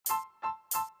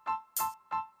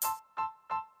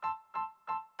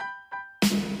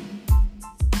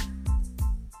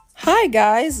Hi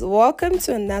guys, welcome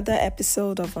to another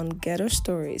episode of On Ghetto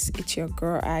Stories. It's your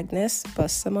girl Agnes, but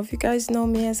some of you guys know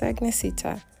me as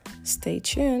Agnesita. Stay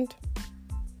tuned.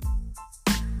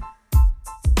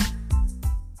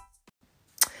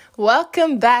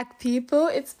 Welcome back, people.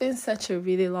 It's been such a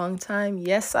really long time.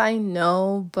 Yes, I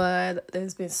know, but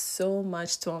there's been so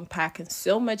much to unpack and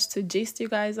so much to gist you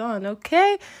guys on,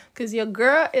 okay? Because your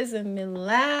girl is in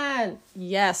Milan.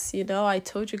 Yes, I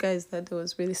told you guys that there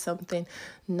was really something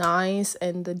nice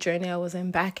and the journey I was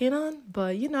embarking on.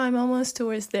 But, I'm almost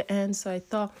towards the end, so I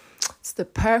thought it's the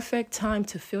perfect time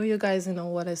to fill you guys in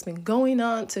on what has been going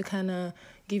on to kind of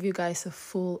give you guys a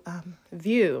full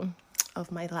view of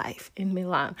my life in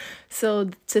Milan.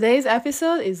 So today's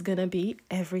episode is gonna be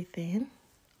everything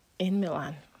in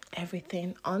Milan,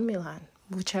 everything on Milan,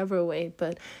 whichever way,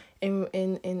 but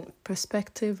in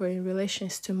perspective or in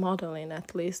relations to modeling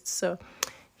at least. So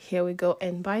here we go.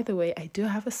 And by the way, I do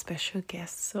have a special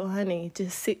guest. So honey,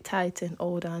 just sit tight and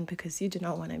hold on because you do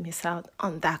not want to miss out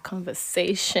on that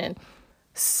conversation.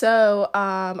 So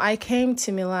I came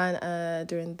to Milan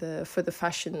for the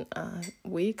fashion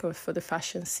week or for the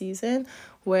fashion season,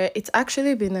 where it's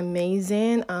actually been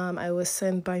amazing. I was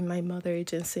sent by my mother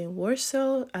agency in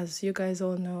Warsaw. As you guys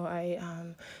all know, I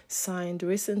signed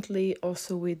recently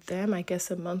also with them, I guess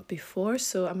a month before.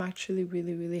 So I'm actually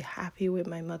really, really happy with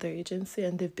my mother agency,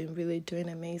 and they've been really doing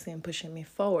amazing and pushing me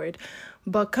forward.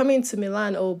 But coming to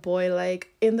Milan, oh boy, like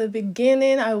in the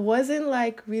beginning, I wasn't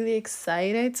like really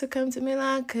excited to come to Milan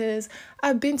because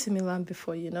I've been to Milan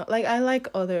before, like I like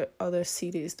other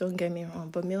cities, don't get me wrong,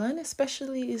 but Milan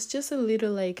especially is just a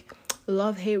little like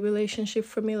love-hate relationship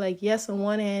for me. Like, yes, on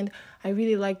one hand, I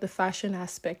really like the fashion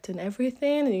aspect and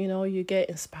everything, you get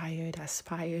inspired,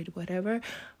 aspired, whatever.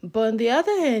 But on the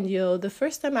other hand, the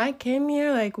first time I came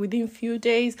here, like within few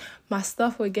days, my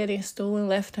stuff were getting stolen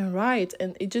left and right,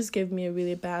 and it just gave me a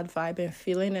really bad vibe and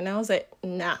feeling, and I was like,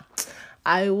 nah,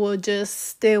 I will just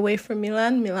stay away from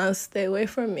Milan, stay away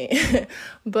from me.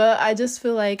 But I just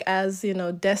feel like as,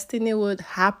 destiny would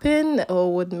happen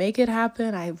or would make it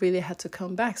happen, I really had to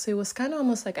come back. So it was kind of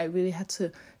almost like I really had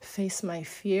to face my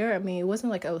fear. I mean, it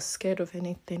wasn't like I was scared of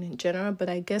anything in general, but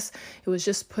I guess it was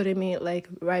just putting me like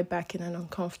right back in an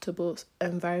uncomfortable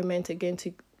environment again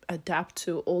to adapt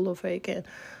to all over again,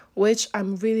 which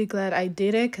I'm really glad I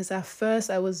did it, because at first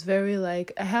I was very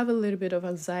like, I have a little bit of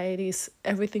anxiety. Is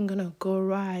everything gonna go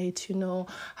right?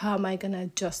 How am I gonna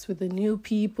adjust with the new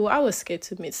people? I was scared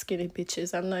to meet skinny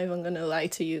bitches. I'm not even gonna lie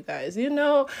to you guys.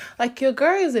 Like your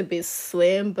girl is a bit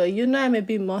slim, but I'm a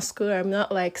bit muscular. I'm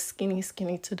not like skinny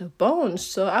to the bone.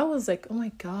 So I was like, oh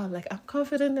my God, like I'm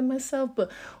confident in myself, but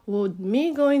would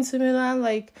me going to Milan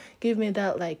like give me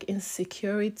that like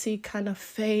insecurity kind of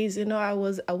phase? I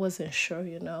wasn't sure,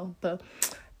 but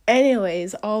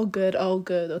anyways, all good,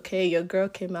 okay? Your girl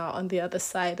came out on the other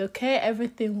side, okay?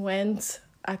 Everything went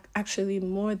actually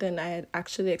more than I had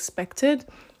actually expected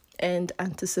and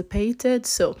anticipated.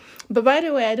 So, but by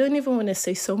the way, I don't even want to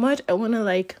say so much. I want to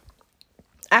like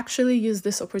actually use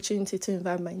this opportunity to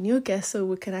invite my new guest so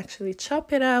we can actually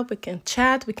chop it up, we can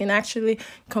chat, we can actually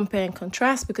compare and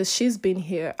contrast, because she's been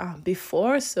here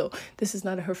before, so this is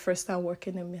not her first time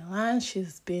working in Milan.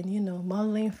 She's been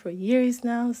modeling for years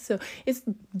now, so it's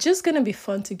just gonna be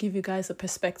fun to give you guys a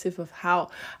perspective of how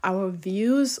our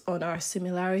views on our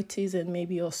similarities and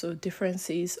maybe also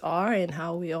differences are, and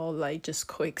how we all like just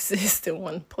coexist in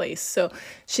one place. So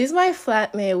she's my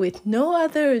flatmate. With no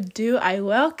other ado, I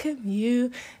welcome you,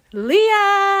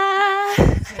 Leah.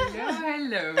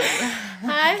 Hello.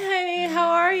 Hi, honey. How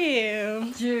are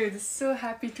you? Good. So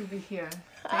happy to be here.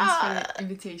 Thanks for the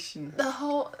invitation.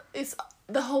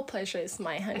 The whole pleasure is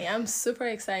mine, honey. I'm super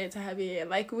excited to have you here.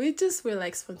 Like, we just were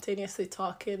like spontaneously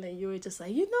talking, and you were just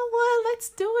like, you know what? Let's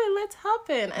do it. Let's hop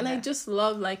in. And I just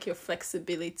love like your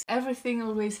flexibility. Everything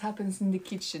always happens in the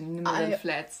kitchen, in the model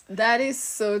flat. That is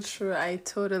so true. I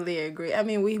totally agree. I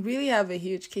mean, we really have a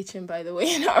huge kitchen, by the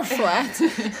way, in our flat.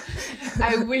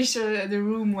 I wish the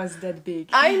room was that big.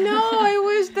 I know. I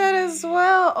wish that as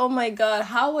well. Oh my God.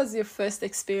 How was your first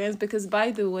experience? Because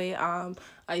by the way,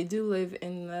 I do live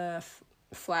in the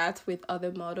flat with other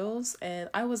models, and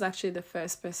I was actually the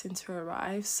first person to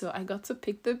arrive, so I got to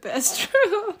pick the best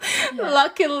room. Yeah.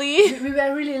 Luckily, we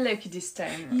were really lucky this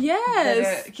time.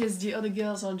 Yes, because the other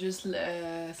girls are just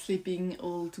sleeping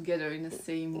all together in the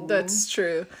same room. That's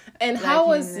true. And like how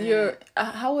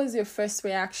was your first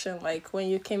reaction, like when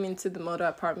you came into the model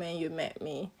apartment and you met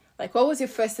me? Like, what was your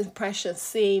first impression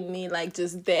seeing me like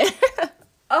just there?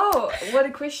 Oh, what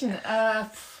a question.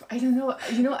 I don't know.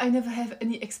 I never have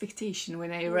any expectation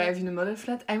when I arrive in a model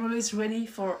flat. I'm always ready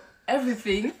for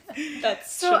everything.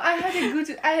 That's So true. I had a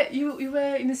good. You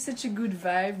were in such a good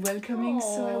vibe, welcoming.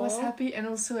 So I was Aw. happy, and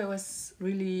also I was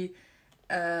really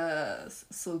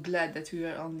so glad that we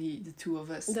were only the two of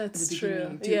us at That's the true.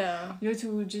 beginning. Yeah.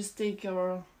 To just take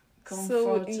our comfort,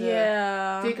 So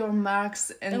yeah. take our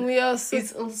marks, And we also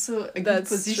it's also a good That's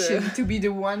position true. to be the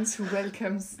ones who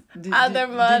welcomes Other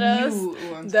the mothers. new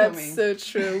ones That's coming. so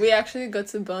true. We actually got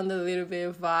to bond a little bit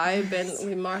of vibe and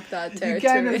we marked our You territory.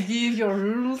 kind of give your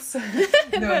rules.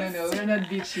 no, we're not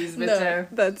bitches, but No,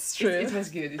 that's true. it was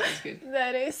good. It was good.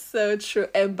 That is so true.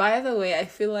 And by the way, I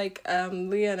feel like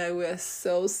Leah and I were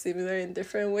so similar in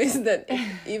different ways that it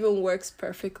even works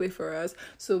perfectly for us.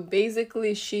 So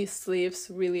basically, she sleeps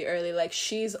really early. Like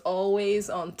she's always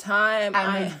on time.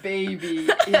 I'm a baby.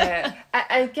 Yeah,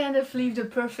 I kind of live the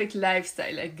perfect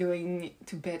lifestyle, like going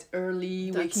to bed early,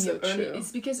 That's waking so up early. true.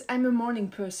 It's because I'm a morning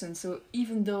person, so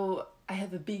even though I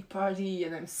have a big party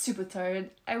and I'm super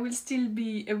tired, I will still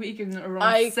be awake around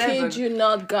I 7 kid you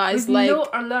not, guys. with Like no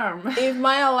alarm. if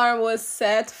my alarm was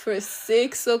set for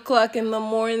 6 o'clock in the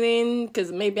morning,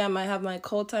 because maybe I might have my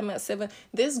call time at 7,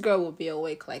 this girl will be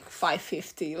awake like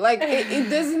 5:50. Like it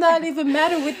does not even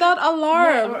matter without Yeah,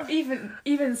 alarm. or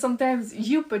even sometimes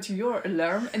you put your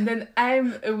alarm and then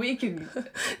I'm awakened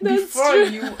before true.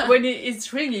 you when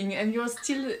it's ringing and you're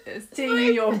still staying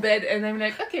in your bed and I'm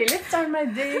like, okay, let's start my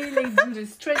day, like do the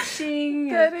stretching.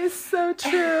 That is so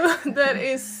true. That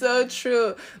is so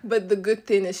true. But the good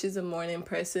thing is she's a morning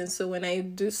person. So when I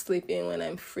do sleep in, when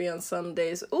I'm free on some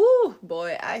days, ooh,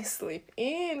 boy, I sleep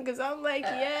in because I'm like,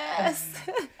 yes.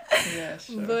 Yeah,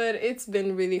 sure. But it's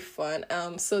been really fun.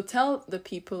 So tell the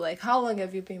people, like, how long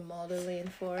have you been modeling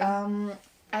for?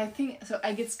 I think so.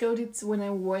 I get scouted when I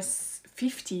was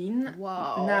 15.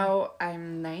 Wow. Now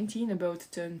I'm 19, about to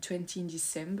turn 20 in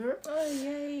December. Oh,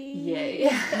 yay. Yay.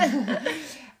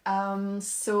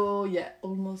 So yeah,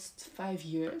 almost 5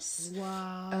 years.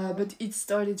 Wow. But it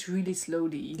started really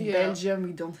slowly. In Yeah. Belgium,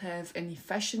 we don't have any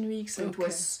fashion week, so it Okay.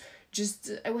 was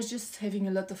I was just having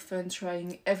a lot of fun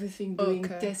trying everything, doing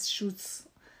Okay. test shoots,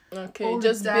 Okay, all the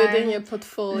just time, building your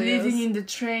portfolio. living in the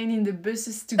train, in the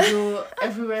buses to go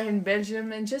everywhere in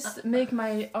Belgium and just make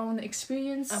my own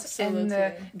experience Absolutely.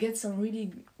 and get some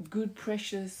really good,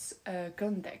 precious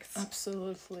contacts.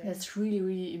 Absolutely. That's really,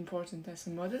 really important as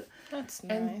a model. That's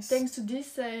And nice. thanks to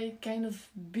this, I kind of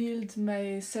build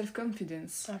my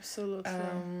self-confidence. Absolutely.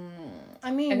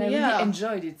 I mean, and I yeah. really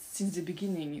enjoyed it since the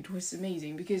beginning. It was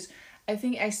amazing because I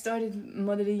think I started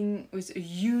modeling with a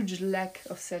huge lack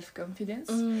of self-confidence.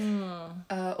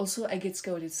 Also, I get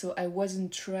scouted, so I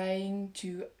wasn't trying to.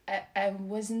 I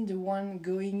wasn't the one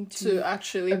going to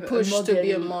actually a push to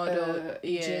be a model, model.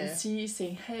 Yeah. agency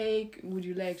saying, "Hey, would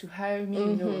you like to hire me?"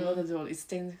 No, Mhm. not at all. It's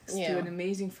thanks Yeah. to an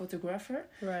amazing photographer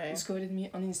who Right. scouted me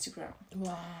on Instagram.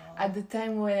 Wow. At the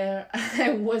time where I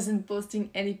wasn't posting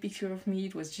any picture of me,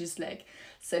 it was just like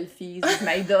selfies with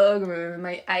my dog or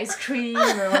my ice cream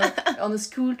or on a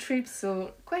school trip. So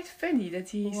quite funny that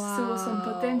he saw some Wow.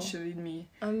 potential in me.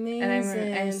 Amazing.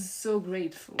 And I'm so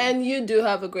grateful. And you do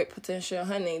have a great potential,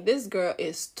 honey. This girl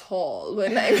is tall.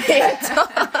 When I mean tall.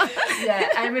 Yeah,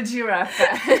 I'm a giraffe.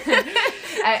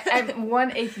 I'm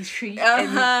 183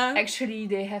 Uh-huh. and actually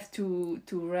they have to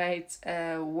write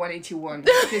 181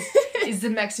 because it's the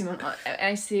maximum.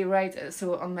 I say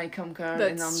so on my com card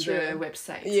and That's on true. the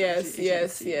website. Yes,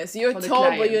 yes, yes. You're for the tall,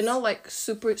 but you're clients. not like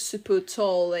super, super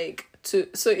tall. Like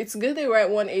so it's good they write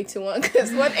 181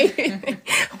 because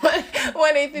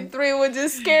 183 would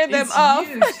just scare them It's off.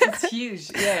 huge. It's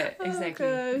huge. Yeah, exactly.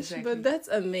 Oh gosh, exactly. but that's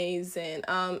amazing.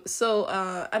 So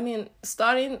I mean,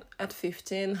 starting at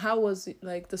 15, how was it,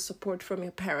 like the support from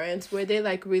your parents? Were they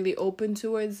like really open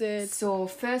towards it? So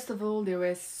first of all, they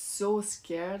were so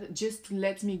scared just to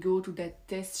let me go to that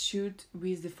test shoot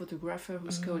with the photographer who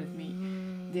scouted me.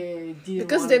 They didn't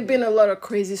Because want there've been a lot of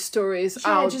crazy stories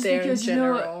out just there because in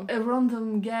general. a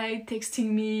random guy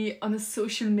texting me on a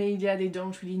social media they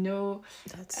don't really know.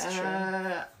 That's true.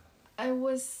 I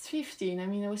was 15. I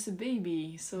mean, I was a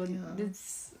baby, so Yeah.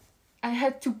 I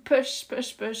had to push.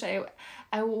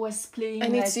 I was playing.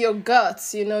 And like, it's your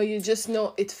guts, you know, you just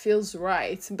know it feels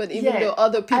right. But even Yeah. though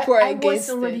other people are I against was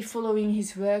already it. following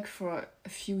his work for a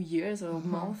few years or a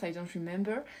month, I don't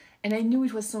remember. And I knew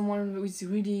it was someone with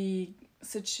really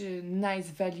such nice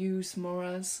values,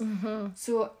 morals.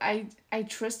 So I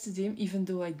trusted him even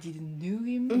though I didn't know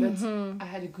him, but I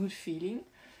had a good feeling.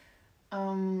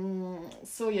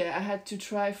 So yeah, I had to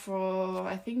try for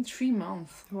I think 3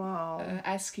 months. Wow.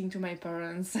 Asking to my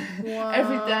parents. Wow.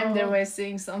 Every time they were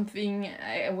saying something,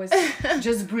 I was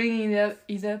just bringing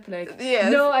it up like,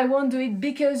 Yes. no, I won't do it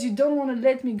because you don't want to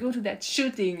let me go to that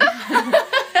shooting.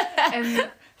 And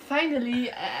finally,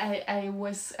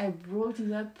 I brought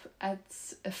it up at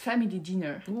a family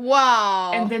dinner.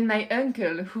 Wow. And then my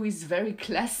uncle, who is very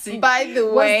classic, by the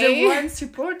was way, the one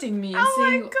supporting me and Oh my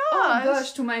saying, "Oh gosh. gosh,"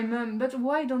 to my mom, "but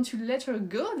why don't you let her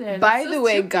go there?" by That's the so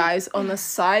way, stupid." guys, on a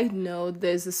side note,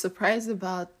 there's a surprise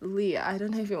about Leah. I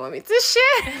don't know if you want me to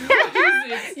share.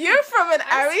 it? You're from an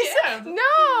scared.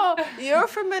 No, you're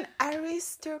from an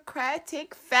aristocratic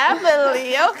family,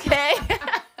 okay?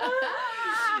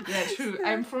 Yeah, true.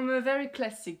 I'm from a very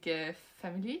classic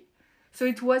family, so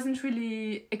it wasn't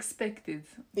really expected.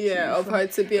 Yeah, of her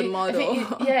to be a I model.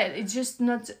 think it's just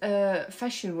not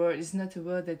fashion word. It's not a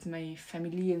word that my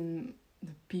family and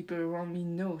the people around me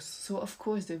knows. So of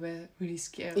course they were really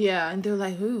scared. Yeah, and they're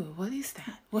like, "Ooh, what is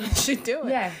that? What is she doing?"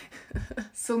 Yeah,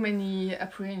 so many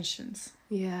apprehensions.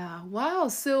 Yeah. Wow.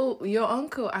 So your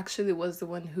uncle actually was the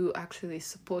one who actually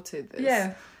supported this.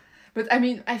 Yeah. But I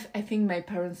mean, I think my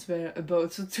parents were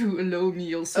about to allow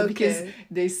me also because Okay.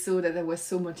 they saw that I was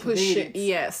so Push motivated. it.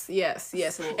 Yes.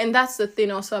 So- And that's the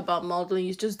thing also about modeling.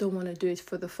 You just don't want to do it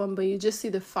for the fun, but you just see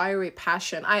the fiery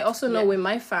passion. I also know Yeah. with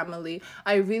my family,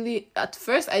 I really, at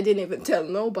first, I didn't even tell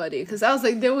nobody because I was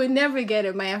like, they would never get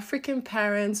it. My African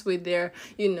parents with their,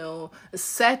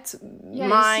 set Yeah,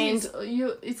 mind. you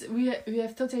see, we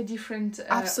have totally different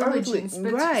Absolutely, origins,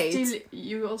 but right. still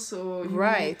you also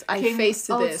Right, I came faced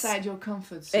this. outside your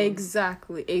comfort zone.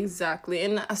 Exactly.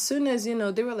 And as soon as,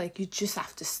 they were like, you just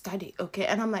have to study, okay?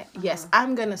 And I'm like, yes,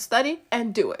 I'm going to study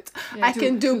and do it. Yeah, I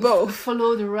can do both.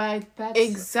 Follow the right path.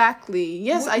 Exactly.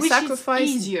 Yes, I Which sacrificed.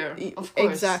 is easier, of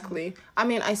course. Exactly. I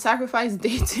mean, I sacrificed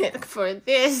dating for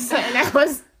this, and I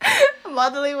was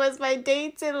modeling was my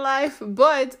dating life.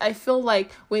 But I feel like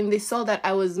when they saw that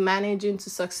I was managing to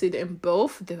succeed in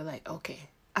both, they were like, okay.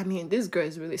 I mean, this girl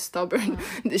is really stubborn.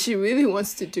 She really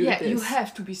wants to do this. You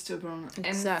have to be stubborn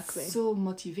Exactly. and so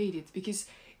motivated, because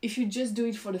if you just do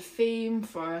it for the fame,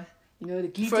 for the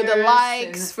glitters, For the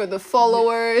likes, for the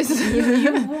followers.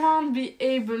 you won't be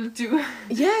able to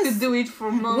Yes. to do it for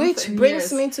months. Which and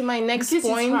brings years. me to my next Because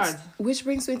it's point. hard. Which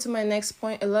brings me to my next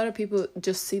point. A lot of people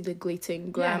just see the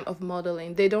glitting glam Yeah. of modeling.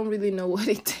 They don't really know what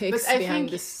it takes But I behind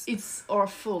think this. it's our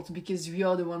fault because we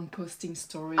are the one posting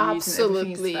stories.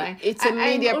 Absolutely. And everything is It's a fine.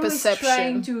 media I'm always perception.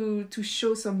 trying to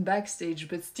show some backstage,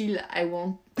 but still I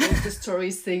won't post the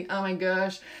stories saying, "Oh my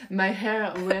gosh, my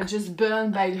hair were just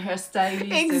burned by the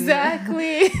hairstylist."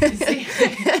 Exactly.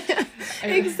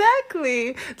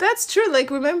 Exactly. That's true. Like,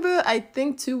 remember, I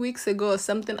think 2 weeks ago or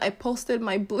something, I posted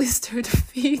my blistered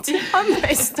feet on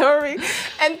my story,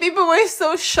 and people were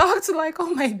so shocked, like,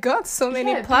 "Oh my god, so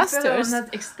many People plasters." are not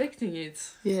expecting it.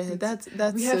 Yeah, that's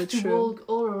We so have to true. walk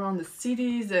all around the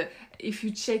cities. If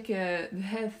you check the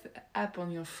health app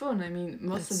on your phone, I mean,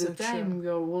 most That's of the so time we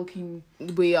are walking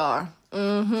We are.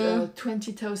 Mm-hmm.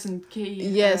 20,000 k.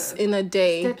 Yes, in a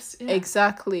day. steps, yeah.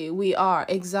 Exactly. We are.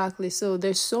 Exactly. So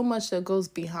there's so much that goes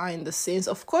behind the scenes.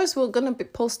 Of course, we're going to be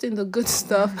posting the good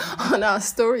stuff on our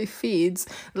story feeds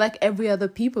like every other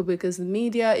people, because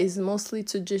media is mostly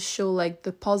to just show like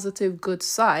the positive good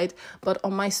side. But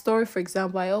on my story, for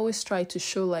example, I always try to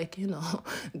show like,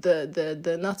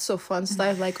 the not so fun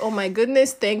stuff. Like, oh my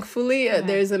goodness, thankfully,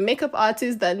 there's a makeup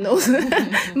artist that knows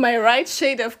my right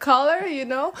shade of color,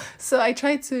 So I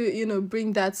try to,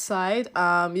 bring that side.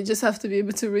 You just have to be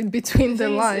able to read between the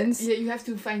Thing is, lines. yeah, you have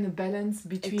to find a balance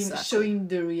between Exactly. showing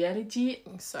the reality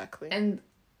Exactly. and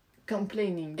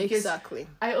complaining. Because Exactly.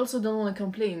 I also don't want to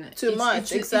complain Too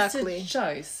much, exactly. It's a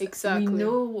choice. Exactly. We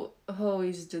know how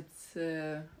is that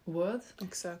word.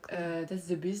 Exactly. That's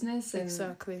the business. And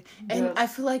Exactly. And I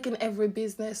feel like in every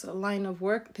business or line of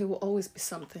work, there will always be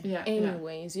something. Yeah,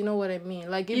 Anyways, you know what I mean?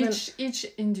 Like even each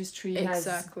industry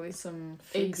Exactly. has some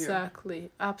failure. Exactly.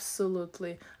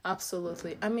 Absolutely.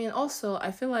 I mean, also,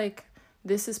 I feel like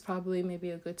this is probably maybe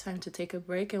a good time to take a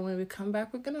break. And when we come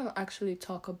back, we're going to actually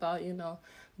talk about,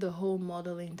 the whole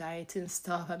modeling, dieting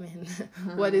stuff. I mean,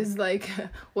 what is like,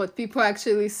 what people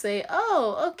actually say,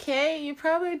 oh, okay, you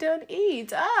probably don't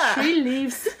eat. 3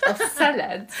 leaves of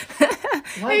salad,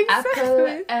 1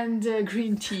 apple, and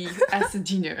green tea as a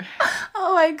dinner.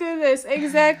 Oh my goodness,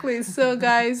 exactly. So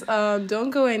guys, don't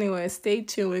go anywhere. Stay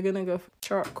tuned. We're going to go for a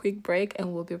short, quick break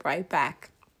and we'll be right back.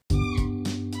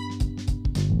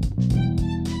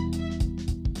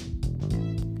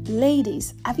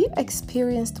 Ladies, have you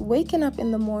experienced waking up in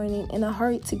the morning in a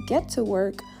hurry to get to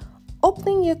work,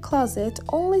 opening your closet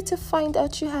only to find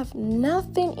out you have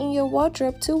nothing in your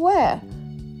wardrobe to wear,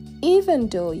 even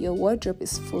though your wardrobe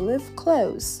is full of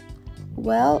clothes?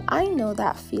 Well, I know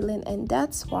that feeling, and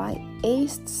that's why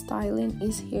Aced Styling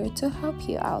is here to help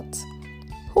you out.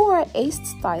 Who are Aced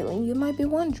Styling, you might be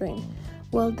wondering?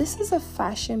 Well, this is a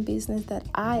fashion business that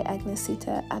I,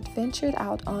 Agnesita, adventured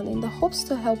out on in the hopes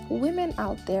to help women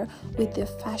out there with their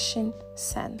fashion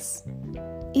sense.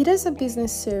 It is a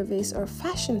business service or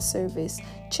fashion service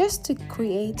just to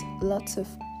create lots of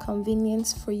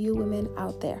convenience for you women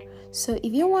out there. So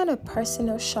if you want a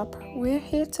personal shopper, we're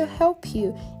here to help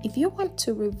you. If you want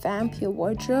to revamp your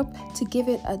wardrobe to give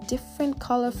it a different,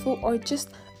 colorful, or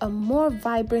just a more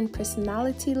vibrant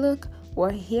personality look,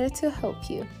 we're here to help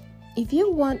you. If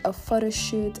you want a photo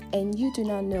shoot and you do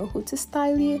not know who to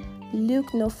style you,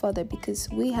 look no further because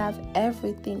we have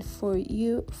everything for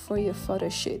you for your photo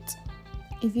shoot.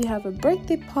 If you have a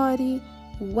birthday party,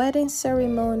 wedding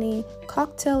ceremony,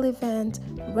 cocktail event,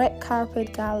 red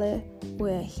carpet gala,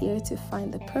 we're here to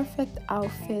find the perfect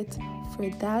outfit for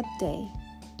that day.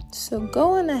 So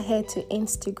go on ahead to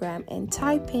Instagram and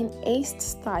type in Aced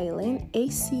Styling,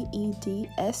 ACEDSTYLING,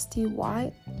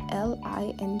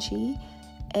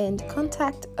 and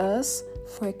contact us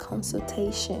for a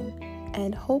consultation,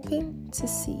 and hoping to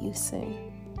see you soon.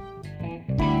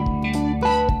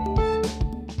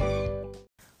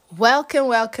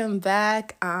 Welcome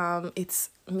back. It's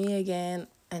me again,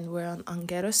 and we're on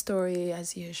Ghetto Story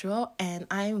as usual, and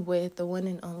I'm with the one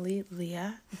and only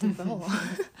Leah Deveau.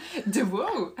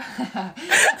 Deveau?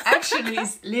 Actually,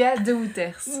 it's Leah de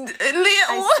Wouters.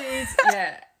 Leah, say it,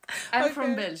 yeah. I'm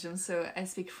from Belgium, so I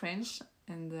speak French,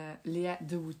 and Leah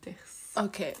de Wouters.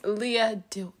 Okay, Leah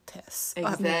de Wouters.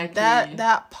 Exactly. I mean,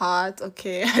 that part,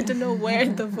 okay, I don't know where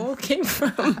the Deveau came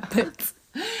from, but...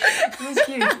 It was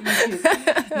cute.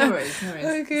 No worries.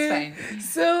 Okay. It's fine.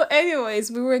 So anyways,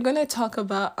 we were going to talk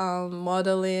about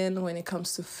modeling when it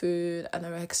comes to food,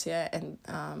 anorexia,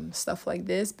 and stuff like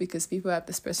this, because people have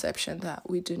this perception that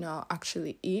we do not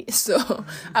actually eat. So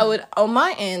I would, on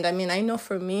my end, I mean, I know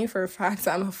for me, for a fact,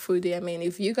 I'm a foodie. I mean,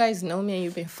 if you guys know me and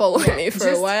you've been following me for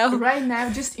a while. Right now,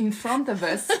 just in front of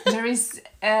us, there is,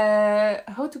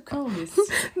 how to call this?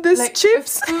 This like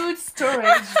chips. A food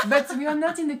storage, but we are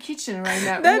not in the kitchen right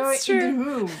now. That's we are true. in the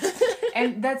room.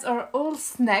 And that's our all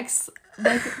snacks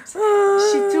that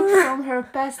she took from her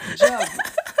past job.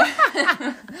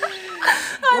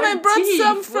 And I brought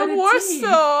some from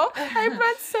Warsaw. I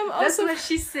brought some also. That's what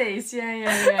she says.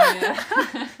 Yeah.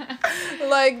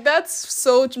 Like, that's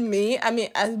so me. I mean,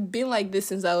 I've been like this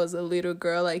since I was a little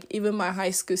girl. Like, even my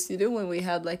high school student, when we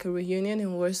had like a reunion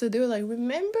in Warsaw, they were like,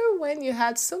 remember when you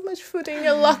had so much food in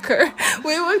your locker?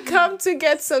 We would come to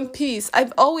get some peace.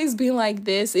 I've always been like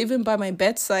this, even by my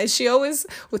bedside. She always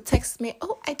would text me,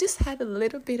 oh, I just had a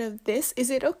little bit of this. Is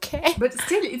it okay? But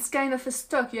still, it's kind of a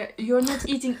stock. Yeah, you're not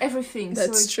eating everything.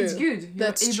 That's so true. It's good. You're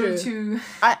That's able true. To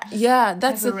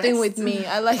that's the thing with me.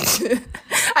 I like to,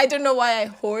 I don't know why I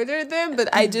hoarder them, but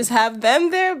I just have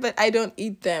them there, but I don't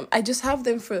eat them. I just have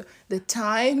them for the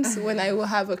times when I will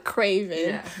have a craving.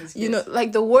 Yeah, you know,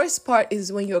 like the worst part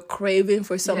is when you're craving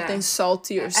for something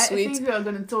salty or sweet. I think we are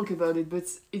going to talk about it, but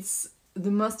it's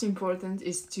the most important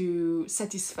is to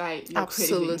satisfy your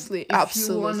Absolutely. craving. If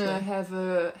you want to have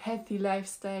a healthy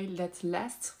lifestyle that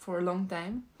lasts for a long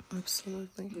time,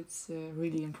 absolutely, it's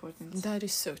really important. That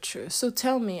is so true. So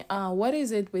tell me, what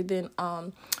is it within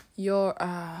your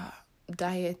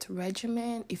diet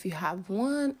regimen, if you have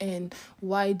one, and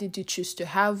why did you choose to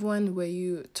have one? Were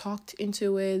you talked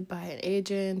into it by an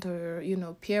agent, or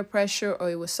peer pressure, or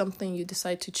it was something you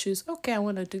decided to choose? Okay, I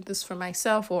want to do this for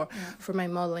myself or for my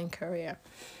modeling career.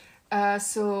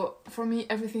 So for me,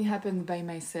 everything happened by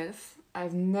myself.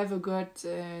 I've never got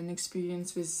an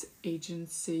experience with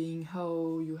agents saying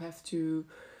how you have to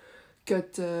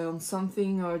cut on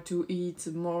something or to eat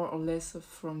more or less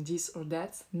from this or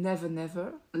that. Never.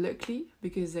 Luckily,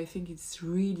 because I think it's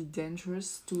really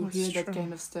dangerous to hear that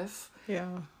kind of stuff.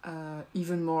 Yeah.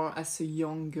 Even more as a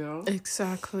young girl.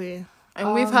 Exactly.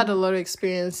 And we've had a lot of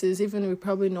experiences. Even we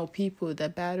probably know people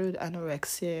that battled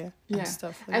anorexia and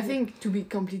stuff like that. I think, to be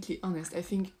completely honest, I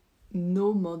think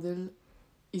no model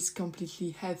is completely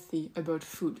healthy about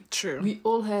food. True. We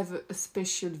all have a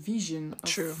special vision of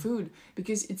True. food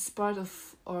because it's part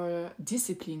of our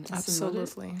discipline as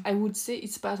Absolutely. a model. I would say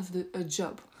it's part of a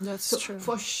job. That's true.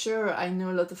 For sure, I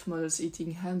know a lot of models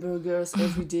eating hamburgers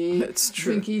every day. That's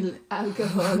true. Drinking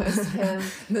alcohol as hell.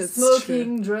 That's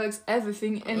smoking, drugs,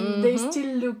 everything. And they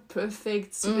still look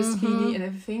perfect, super skinny and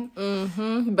everything.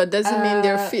 But doesn't mean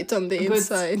they're fit on the but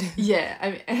inside.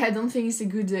 Yeah, I don't think it's a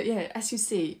good... as you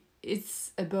say, it's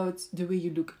about the way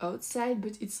you look outside,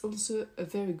 but it's also a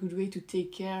very good way to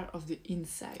take care of the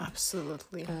inside.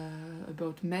 Absolutely.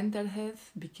 About mental health,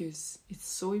 because it's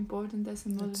so important as a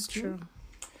model. That's too. true.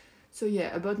 So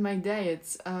yeah, about my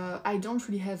diet, I don't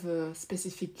really have a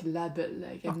specific label.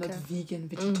 Like I'm not Okay. vegan,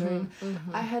 vegetarian.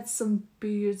 Mm-hmm. I had some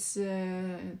periods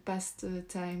past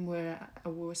time where I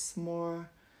was more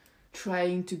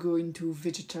trying to go into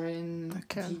vegetarian,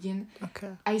 Okay. vegan. Okay.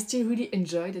 I still really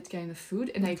enjoy that kind of food,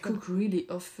 and I Okay. cook really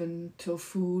often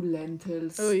tofu,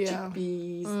 lentils, Oh, yeah.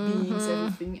 chickpeas, Mhm. beans,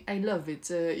 everything. I love it.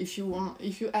 If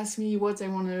you ask me what I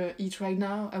want to eat right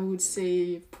now, I would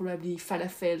say probably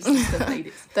falafels and stuff like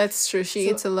this. That's true. She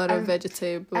So eats a lot of I'm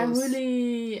vegetables.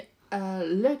 really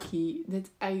lucky that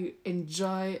I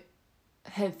enjoy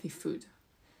healthy food.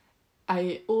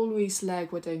 I always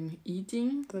like what I'm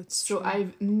eating, That's so true. I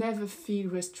never feel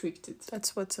restricted.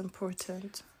 That's what's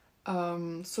important.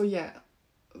 So yeah,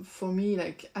 for me,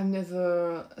 like I'm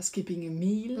never skipping a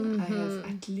meal. I have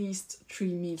at least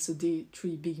 3 meals a day,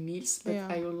 3 big meals, but Yeah.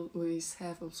 I always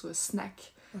have also a snack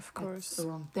Of at course.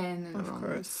 around 10 and Of around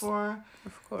course. 4.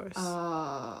 Of course.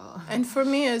 Uh, And for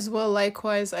me as well,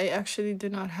 likewise, I actually do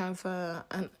not have a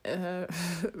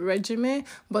regime,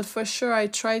 but for sure I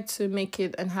try to make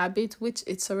it a habit, which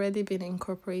it's already been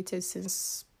incorporated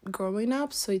since growing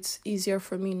up, so it's easier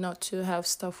for me not to have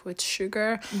stuff with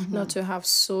sugar, not to have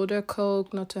soda,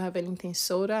 Coke, not to have anything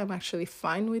soda. I'm actually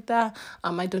fine with that.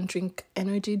 I don't drink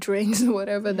energy drinks,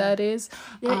 whatever that is.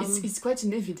 yeah, it's quite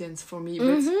an evidence for me,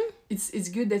 but it's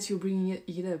good that you're bringing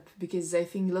it up, because I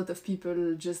think a lot of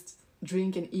people just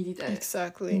drink and eat it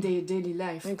Exactly. in their daily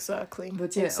life. Exactly.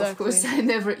 But yeah, exactly. of course, I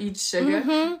never eat sugar.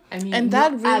 I mean, And no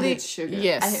that really- added sugar.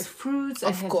 yes. I have fruits. I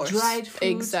Of have course. dried fruits.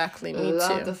 Exactly. A Me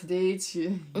lot too. of dates.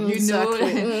 You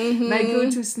Exactly. know, my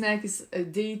go-to snack is a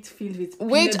date filled with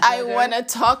Which peanut I butter. want to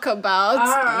talk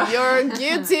about your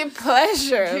guilty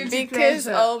pleasure Guilty because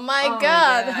pleasure. oh my Oh my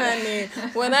god, God. honey,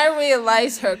 when I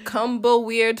realized her combo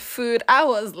weird food, I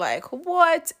was like,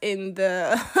 what in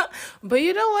the but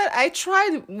you know what, I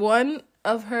tried one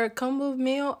of her combo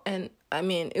meal, and I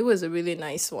mean, it was a really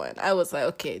nice one. I was like,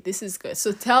 okay, this is good.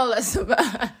 So tell us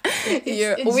about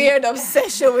your it's- weird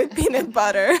obsession with peanut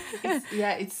butter.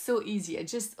 It's so easy. I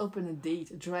just open a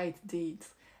dried date,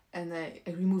 and I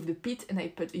remove the pit, and I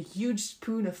put a huge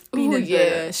spoon of Oh peanut yeah,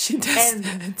 butter. she does And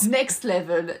that. next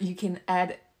level, you can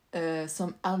add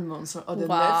some almonds or other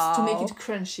nuts to make Wow. it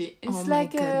crunchy. It's Oh my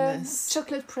like a goodness.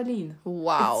 chocolate praline.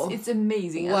 Wow. It's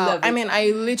amazing. I Wow. love it. I mean, I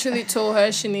literally told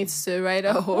her she needs to write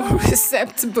a whole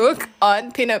recipe book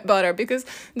on peanut butter, because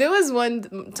there was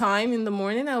one time in the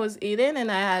morning I was eating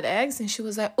and I had eggs and she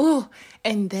was like, oh,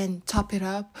 and then top it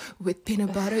up with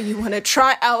peanut butter. You want to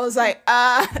try? I was like,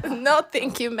 no,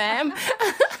 thank you, ma'am.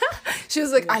 She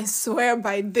was like, I swear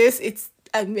by this, it's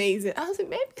amazing. I was like,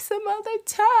 maybe some other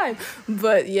time.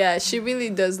 But yeah, she really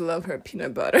does love her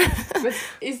peanut butter. But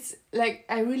it's like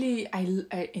I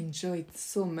enjoy it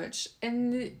so much,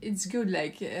 and it's good,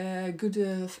 like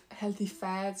good healthy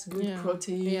fats, good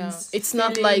proteins. Yeah, it's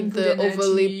not filling, like good the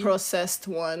overly energy. processed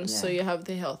one, so Yeah. you have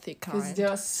the healthy Because kind. there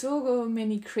are so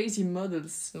many crazy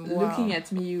models Wow. looking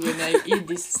at me when I eat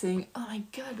this, saying, "Oh my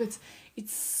god, but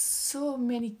it's so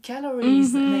many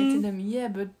calories." And I tell them, "Yeah,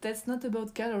 but that's not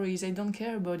about calories. I don't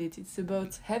care about it. It's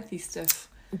about healthy stuff."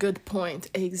 Good point.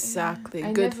 Exactly.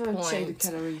 I Good never check the point.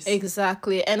 calories.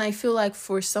 Exactly. And I feel like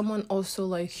for someone also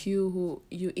like you who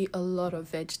you eat a lot of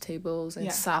vegetables and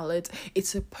Yeah. salads,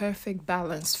 it's a perfect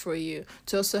balance for you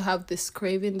to also have this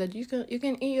craving that you can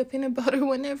eat your peanut butter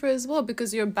whenever as well,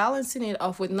 because you're balancing it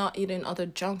off with not eating other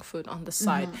junk food on the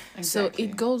side. So exactly.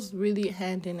 it goes really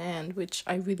hand in hand, which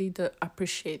I really do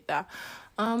appreciate that.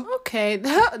 Okay,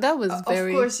 that was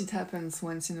very Of course, it happens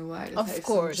once in a while. Of I have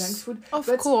course. some junk food. Of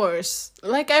but course.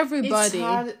 Like everybody.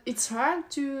 It's hard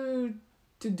to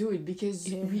do it, because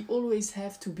Yeah. we always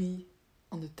have to be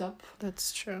on the top,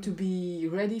 That's true. to be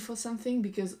ready for something,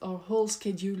 because our whole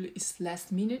schedule is last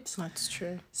minute. That's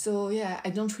true. So yeah, I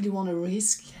don't really want to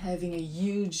risk having a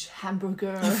huge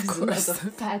hamburger with a lot of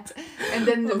fat, and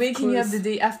then Of waking up course. the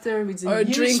day after with a Or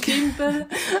huge drink- pimple.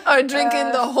 Or drinking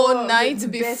the whole for night the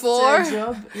best, before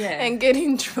job. Yeah. and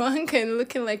getting drunk and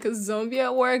looking like a zombie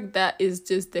at work. That is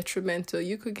just detrimental.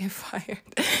 You could get fired.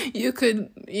 You could,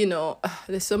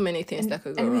 there's so many things that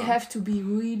could go and we wrong. have to be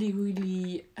really,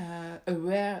 really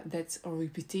aware that our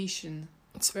reputation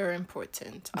It's very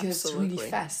important. gets Absolutely. really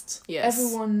fast. Yes.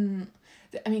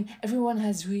 Everyone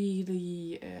has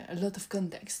really a lot of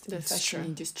context in the That's fashion true.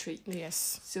 industry.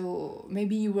 Yes. So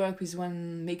maybe you work with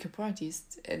one makeup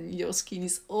artist and your skin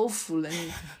is awful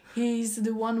and he's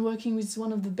the one working with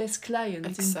one of the best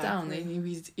clients in town, Exactly.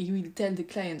 and he will tell the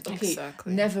client, okay,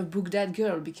 Exactly. never book that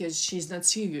girl because she's not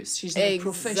serious, she's not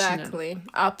professional. Exactly.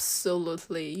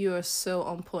 Absolutely. You are so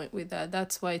on point with that.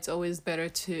 That's why it's always better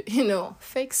to, you know,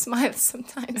 fake smile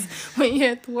sometimes when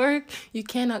you're at work. You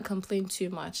cannot complain too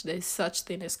much. There's such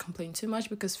thing as complain too much,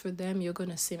 because for them you're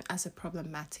gonna seem as a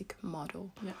problematic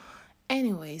model. Yeah.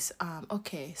 Anyways,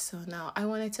 okay, so now I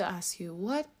wanted to ask you,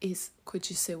 what could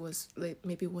you say was like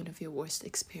maybe one of your worst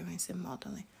experience in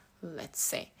modeling? Let's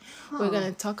say. We're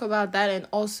gonna talk about that, and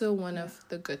also one of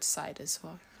the good side as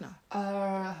well.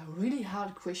 No. Really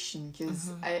hard question,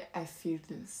 because I feel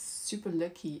super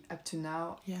lucky up to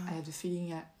now. Yeah. I have the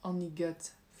feeling I only got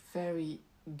very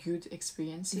good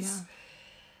experiences. Yeah.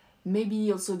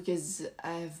 Maybe also because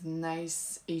I have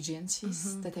nice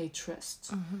agencies that I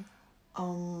trust.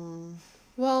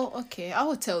 Well, okay, I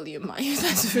will tell you mine,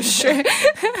 that's for sure.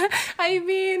 I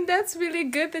mean, that's really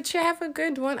good that you have a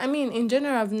good one. I mean, in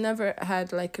general, I've never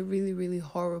had like a really, really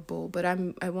horrible, but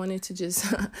I wanted to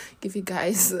just give you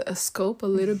guys a scope, a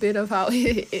little bit of how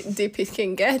deep it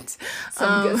can get.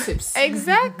 Some gossips.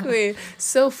 Exactly.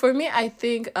 So for me, I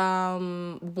think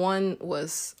one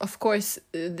was, of course,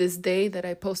 this day that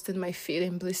I posted my feet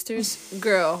in blisters.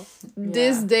 Girl,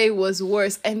 this day was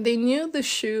worse. And they knew the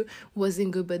shoe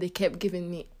wasn't good, but they kept giving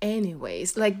me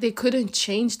anyways. Like, they couldn't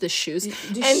change the shoes.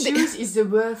 The And shoes is the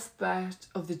worst part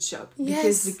of the job. Yes.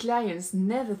 Because the clients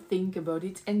never think about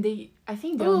it, and I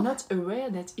think they're not aware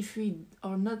that if we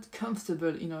are not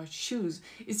comfortable in our shoes,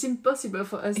 it's impossible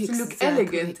for us to look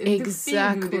elegant and to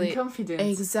feel good and confident.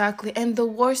 Exactly. And the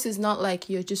worst is not like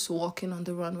you're just walking on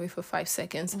the runway for 5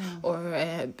 seconds or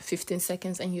 15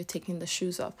 seconds and you're taking the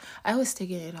shoes off. I was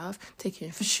taking it off, taking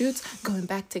it for shoots, going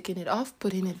back, taking it off,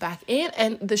 putting it back in,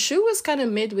 and the shoe was kind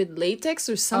of made with latex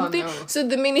or something. no. So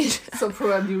the minute So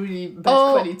probably really bad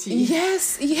quality.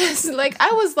 Yes. Like,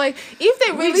 I was like, if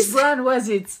they really Which brand was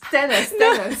it? Tell us.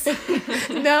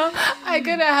 no, I'm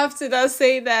gonna have to now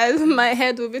say that my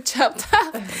head will be chopped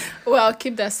off. Well, I'll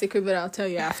keep that secret, but I'll tell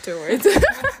you afterwards.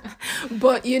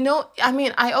 But you know, I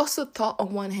mean, I also thought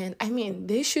on one hand, I mean,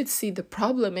 they should see the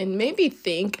problem and maybe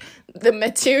think the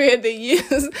material they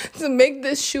use to make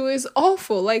this shoe is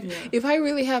awful. Like, if I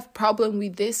really have problem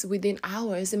with this within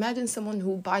hours, imagine someone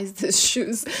who buys these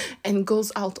shoes and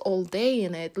goes out all day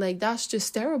in it. Like, that's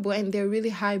just terrible. And they're really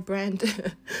high brand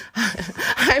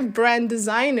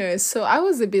designers. So I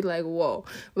was a bit like, whoa.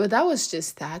 But that was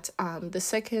just that. The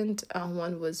second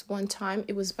one was one time,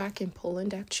 it was back in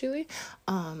Poland actually.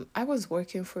 I was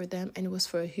working for them, and it was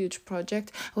for a huge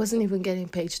project. I wasn't even getting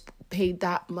paid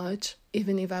that much.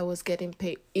 Even if I was getting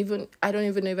paid, I don't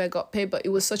even know if I got paid, but it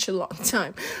was such a long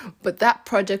time. But that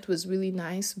project was really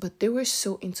nice. But they were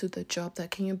so into the job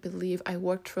that, can you believe, I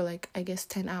worked for like, I guess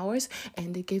 10 hours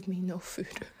and they gave me no food.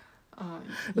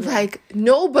 Like,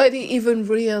 nobody even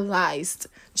realized,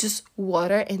 just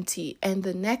water and tea. And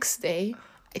the next day,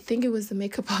 I think it was the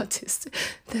makeup artist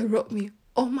that wrote me,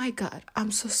 "Oh my God,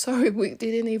 I'm so sorry, we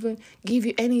didn't even give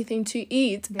you anything to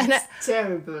eat." That's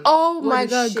terrible. Oh What my a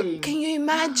God, shame. can you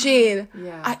imagine?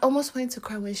 Yeah. I almost wanted to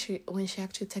cry when she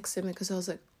actually texted me, because I was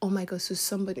like, oh my God, so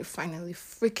somebody finally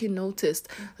freaking noticed.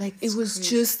 Like, it was crazy.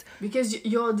 just... Because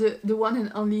you're the one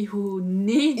and only who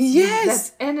needs Yes,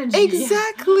 that energy.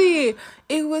 exactly.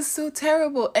 It was so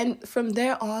terrible. And from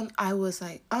there on, I was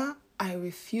like, I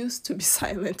refuse to be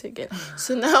silent again.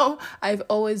 So now I've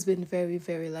always been very,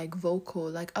 very like vocal.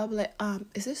 Like, I'll be like,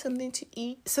 is there something to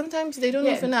eat? Sometimes they don't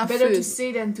even have better food. to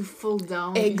say than to fall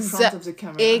down in front of the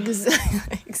camera.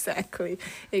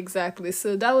 Exactly.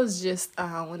 So that was just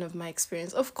one of my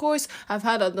experience. Of course, I've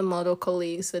had other model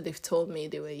colleagues that they've told me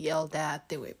they were yelled at,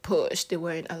 they were pushed, they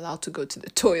weren't allowed to go to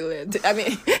the toilet. I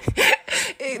mean,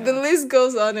 the list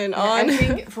goes on and on. I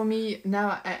think for me,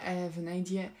 now I have an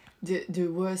idea. The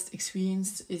worst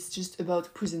experience is just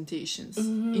about presentations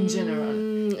in general,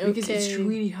 because it's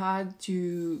really hard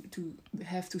to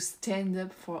have to stand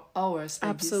up for hours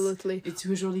like Absolutely. this. It's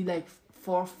usually like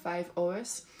 4 or 5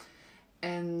 hours,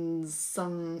 and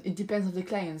it depends on the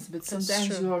clients, but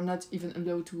sometimes you are not even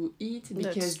allowed to eat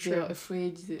because they're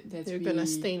afraid that they're gonna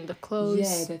stain the clothes.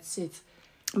 Yeah, that's it.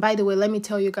 By the way, let me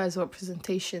tell you guys what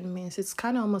presentation means. It's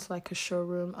kind of almost like a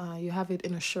showroom. You have it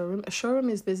in a showroom. A showroom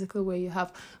is basically where you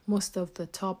have most of the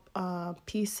top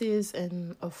pieces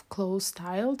and of clothes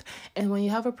styled. And when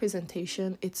you have a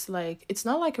presentation, it's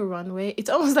not like a runway. It's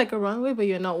almost like a runway, but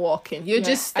you're not walking. You're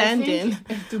just standing.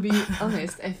 To be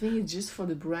honest, I think it's just for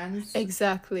the brands.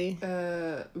 Exactly.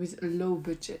 With a low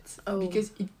budget. Oh.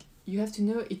 Because you have to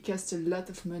know it costs a lot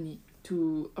of money.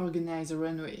 to organize a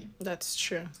runway. That's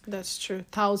true. That's true.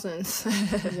 Thousands.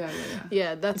 Yeah.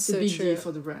 Yeah, that's It's a so big true. deal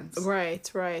for the brands.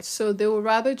 Right. So they would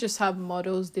rather just have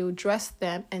models, they will dress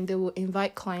them, and they will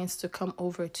invite clients to come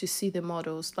over to see the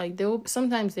models. Like they will,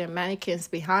 sometimes they're mannequins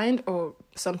behind, or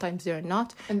sometimes they're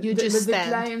not. And You just but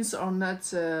stand. the clients are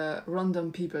not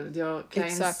random people. They are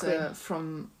clients Exactly.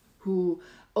 from who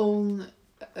own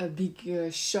a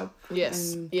big shop.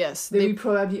 Yes, And yes. they will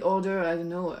probably order, I don't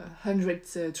know,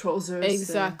 100 trousers.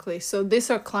 Exactly. So these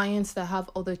are clients that have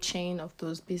other chain of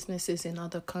those businesses in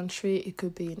other country. It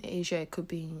could be in Asia, it could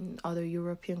be in other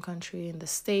European country, in the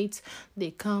States.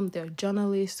 They come, they're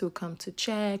journalists who come to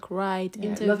check, write, A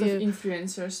lot of interview.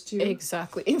 influencers too.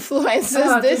 Exactly.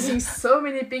 Influencers. Taking so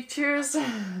many pictures.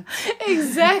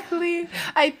 Exactly.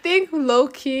 I think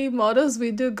low-key models,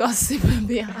 we do gossip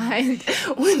behind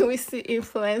when we see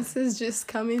influencers just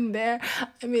come in there.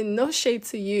 I mean, no shade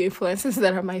to you influencers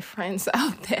that are my friends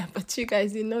out there, but you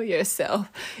guys, you know yourself.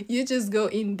 You just go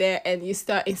in there and you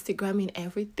start Instagramming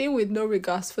everything with no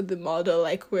regards for the model,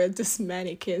 like we're just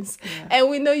mannequins. Yeah. And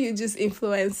we know you're just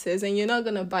influencers and you're not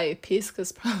gonna buy a piece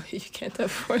because probably you can't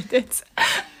afford it.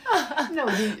 No,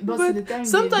 most But of the time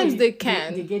sometimes they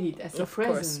can. They get it as a Of course.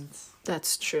 present.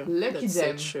 That's true. Lucky That's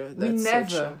them. So true. We That's never,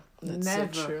 so true. That's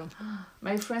never. so true.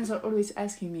 My friends are always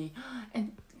asking me,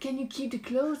 and can you keep the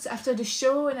clothes after the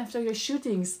show and after your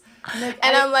shootings?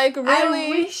 I'm like, really? I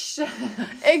wish.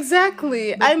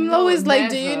 Exactly. But I'm no, always like,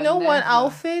 do you never, know one never.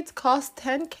 outfit costs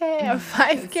 10K or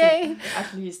 5K?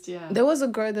 At least, yeah. There was a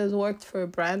girl that worked for a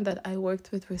brand that I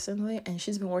worked with recently, and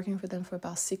she's been working for them for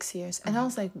about 6 years. And I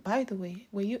was like, by the way,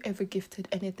 were you ever gifted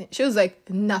anything? She was like,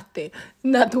 nothing.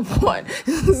 Not one.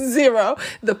 Zero.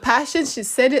 The passion, she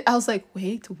said it. I was like,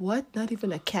 wait, what? Not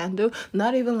even a candle?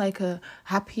 Not even like a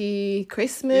happy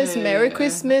Christmas, Merry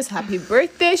Christmas, happy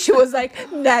birthday? She was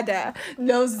like, nada.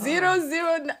 No, zero.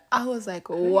 I was like,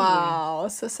 wow.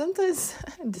 So sometimes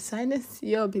designers,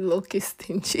 you'll be low-key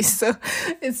stingy. So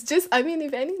it's just, I mean,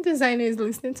 if any designer is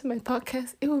listening to my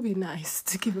podcast, it would be nice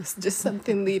to give us just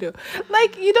something little.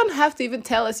 Like, you don't have to even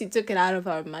tell us you took it out of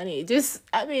our money. Just,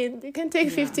 I mean, you can take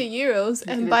 50 euros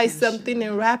and buy something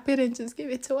and wrap it and just give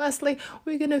it to us. Like,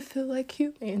 we're going to feel like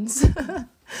humans.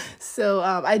 So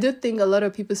I do think a lot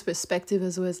of people's perspective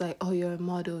as well is like, oh, you're a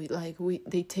model, like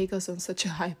they take us on such a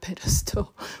high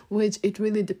pedestal, which it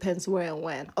really depends where and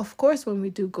when. Of course, when we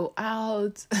do go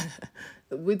out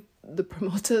with the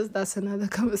promoters, that's another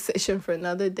conversation for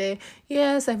another day.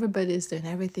 Yes, everybody's doing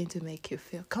everything to make you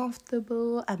feel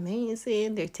comfortable,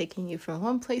 amazing, they're taking you from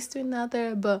one place to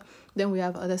another, but then we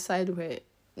have other side where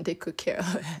they could care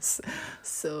less.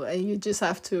 So, and you just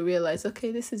have to realize,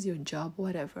 okay, this is your job,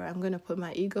 whatever. I'm going to put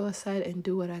my ego aside and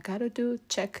do what I got to do,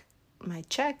 check my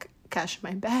check, cash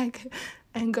my bag,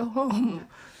 and go home.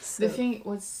 Yeah. So, The thing,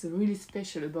 what's really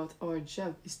special about our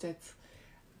job is that,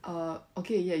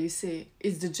 okay, yeah, you say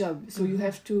it's the job, so you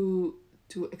have to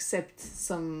accept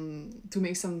to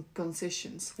make some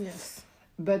concessions. yes.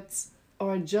 But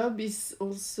our job is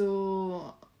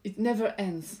also, it never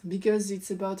ends because it's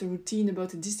about a routine,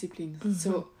 about a discipline.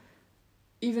 So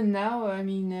even now, I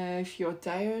mean, if you're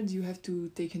tired, you have to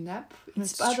take a nap. It's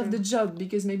That's part true. of the job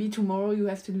because maybe tomorrow you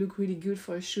have to look really good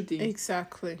for a shooting.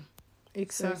 Exactly.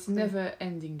 So it's never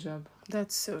ending job.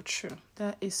 That's so true.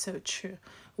 That is so true.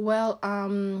 Well,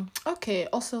 okay,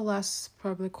 also last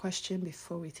probably question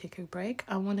before we take a break.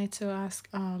 I wanted to ask,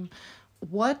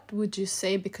 what would you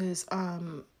say, because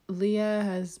Leah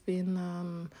has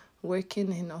been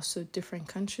working in also different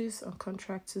countries on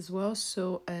contracts as well.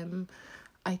 So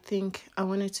I think I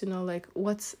wanted to know, like,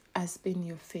 what has been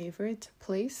your favorite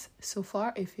place so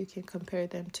far, if you can compare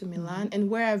them to Milan, and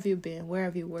where have you been? Where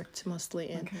have you worked mostly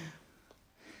in? Okay.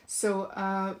 So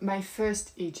my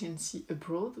first agency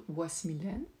abroad was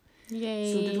Milan.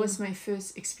 Yay. So that was my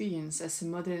first experience as a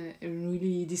model and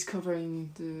really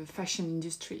discovering the fashion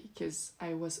industry because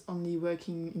I was only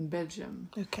working in Belgium.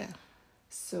 Okay.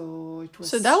 So it was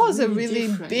So that was a really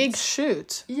different. big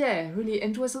shoot. Yeah, really.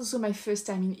 And it was also my first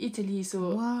time in Italy.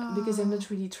 So Wow. because I'm not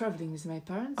really traveling with my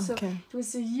parents. So Okay. it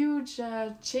was a huge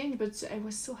change, but I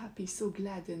was so happy, so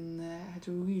glad, and had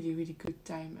a really, really good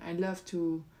time. I love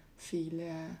to feel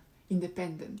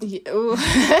independent. Yeah. Ooh.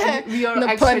 And we are No pun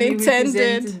actually intended.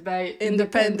 represented by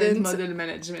Independent. independent model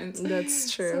management.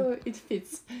 That's true. So it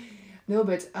fits. No,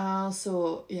 but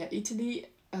also, yeah, Italy.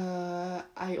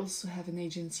 I also have an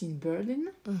agency in Berlin,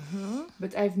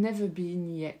 but I've never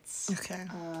been yet. Okay.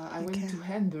 I Okay. went to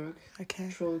Hamburg Okay.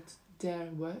 throughout their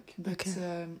work, but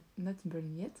Okay. not in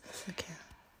Berlin yet. Okay.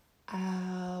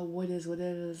 What else? What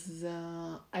else?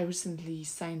 I recently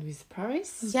signed with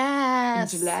Paris in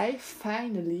Yes. July,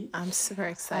 finally. I'm super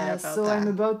excited about So I'm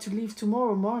that. about to leave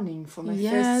tomorrow morning for my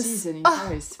Yes. first season in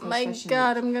Paris. First My fashion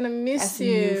God, week. I'm gonna miss As a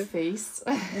new you. face.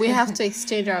 We have to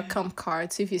exchange our comp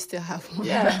cards if you still have one.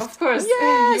 Yeah, left. of course.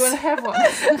 Yes. You will have one.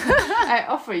 I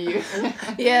offer you.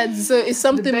 Yeah, so it's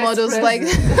something best models like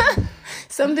present.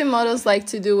 something models like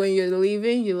to do when you're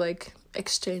leaving. You like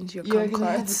exchange your You're comp gonna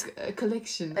cards. have a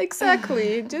collection.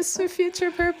 Exactly, just for future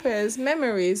purpose,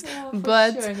 memories. Yeah, for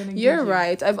But sure, I'm gonna you're give you.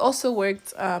 right. I've also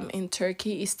worked in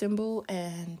Turkey, Istanbul,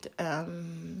 and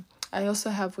I also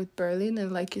have with Berlin.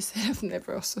 And like you said, I've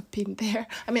never also been there.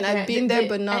 I mean, I've been there,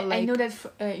 but not I know like.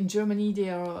 that in Germany they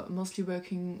are mostly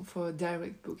working for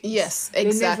direct bookings. Yes, They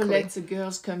never exactly. let the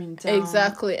girls come in town.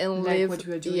 Exactly, and like live. what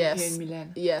we are doing Yes, here in Milan.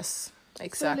 yes,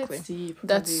 exactly. So let's see.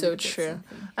 That's probably so we'll get true.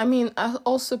 something. I mean,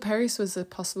 also Paris was a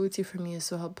possibility for me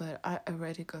as well, but I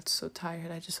already got so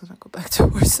tired. I just want to go back to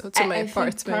Warsaw to my I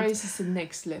apartment. think Paris is the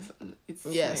next level. It's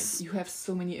Yes. like you have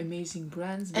so many amazing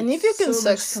brands. And but if you can so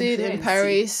much succeed in concurrency.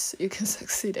 Paris, you can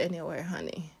succeed anywhere,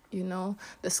 honey. You know,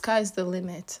 the sky's the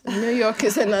limit. New York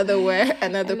is another I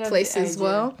love place the as idea.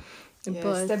 well. Yeah,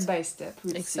 But step by step.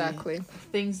 We'll exactly. See.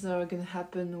 Things are gonna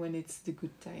happen when it's the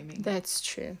good timing. That's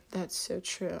true. That's so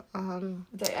true.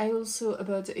 But I also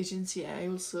about the agency. I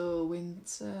also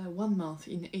went 1 month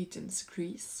in Athens,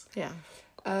 Greece. Yeah.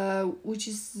 Which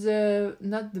is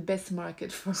not the best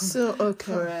market for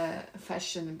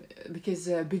fashion because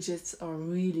budgets are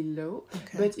really low.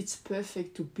 Okay. But it's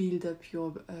perfect to build up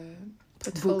your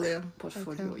portfolio.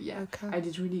 Portfolio. Okay. Yeah. Okay. I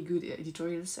did really good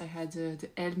editorials. I had the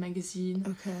Elle magazine.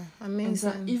 Okay. And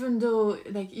Amazing.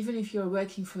 even if you're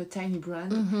working for a tiny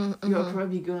brand, you're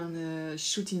probably gonna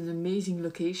shoot in an amazing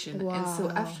location. Wow. And so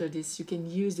after this, you can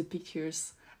use the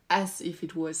pictures as if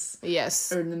it was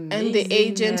yes, an amazing and the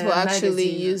agent will actually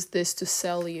magazine. use this to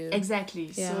sell you.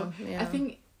 Exactly. Yeah, So yeah. I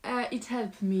think it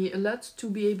helped me a lot to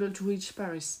be able to reach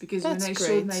Paris because That's when I great.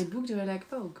 showed my book, they were like,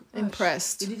 "Oh, gosh,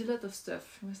 impressed. you did a lot of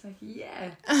stuff." I was like,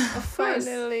 "Yeah, of course,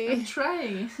 Finally. I'm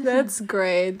trying." That's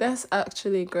great. That's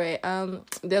actually great.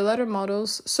 There are a lot of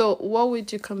models. So what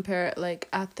would you compare like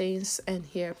Athens and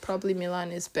here? Probably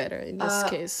Milan is better in this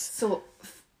case. So,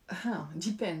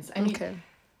 depends. I mean, Okay.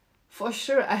 for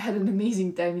sure, I had an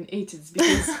amazing time in Athens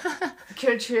because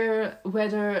culture,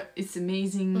 weather, it's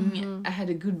amazing. I had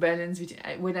a good balance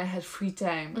when I had free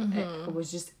time. I was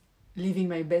just living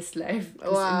my best life. It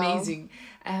was amazing.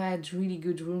 I had really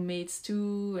good roommates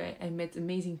too. I met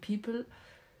amazing people.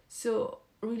 So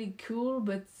really cool,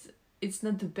 but it's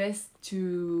not the best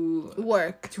to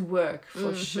work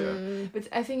for sure. But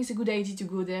I think it's a good idea to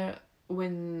go there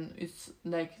when it's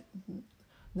like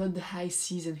not the high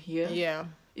season here. Yeah.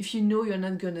 If you know you're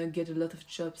not gonna get a lot of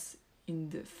jobs in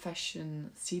the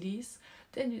fashion cities,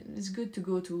 then it's good to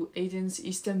go to Athens,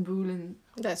 Istanbul, and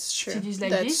that's true. Cities like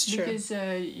that's this true. because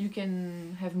you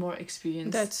can have more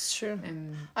experience. That's true.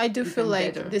 And I do feel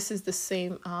like better. this is the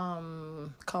same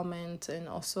comment and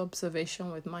also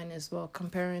observation with mine as well,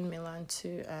 comparing Milan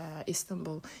to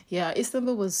Istanbul. Yeah,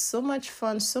 Istanbul was so much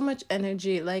fun, so much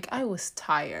energy. Like I was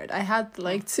tired. I had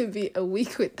like to be a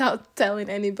week without telling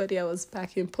anybody I was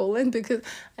back in Poland because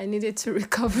I needed to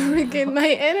recover again my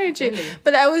energy. Really?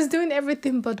 But I was doing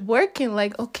everything but working.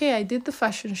 Like, okay, I did the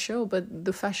fashion show, but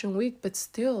the fashion week, but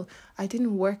still I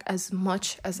didn't work as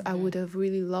much as I would have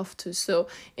really loved to. So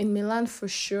in Milan, for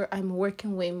sure, I'm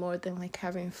working way more than like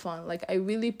having fun. Like I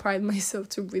really pride myself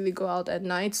to really go out at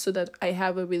night so that I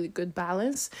have a really good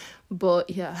balance. But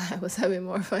yeah, I was having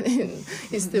more fun in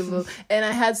Istanbul. And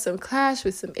I had some clash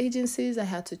with some agencies. I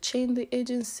had to change the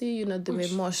agency. You know, they were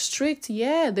more strict.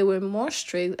 Yeah, they were more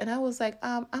strict. And I was like,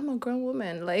 I'm a grown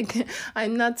woman. Like,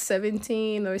 I'm not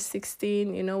 17 or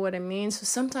 16. You know what I mean? So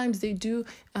sometimes they do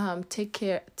take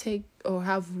or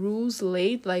have rules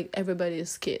late, like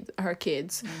everybody's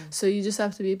kids. So you just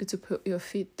have to be able to put your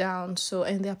feet down. So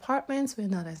and the apartments were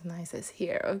not as nice as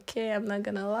here, okay, I'm not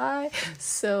gonna lie.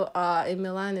 So in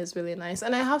Milan is really nice.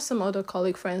 And I have some other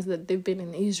colleague friends that they've been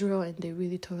in Israel and they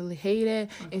really totally hate it.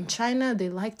 In China they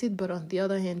liked it, but on the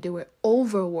other hand they were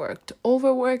overworked.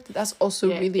 That's also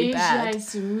really Asia bad. Asia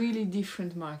is a really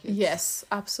different market. Yes,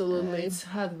 absolutely. It's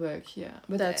hard work, yeah.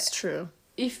 But that's true.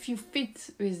 If you fit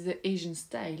with the Asian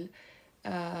style,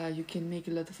 you can make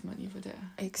a lot of money over there.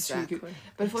 Exactly. Really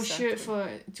but for sure,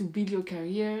 to build your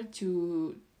career,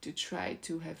 to try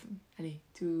to have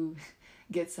to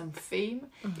get some fame,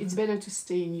 it's better to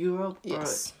stay in Europe or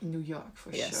in New York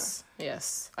for sure.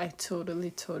 Yes, I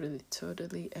totally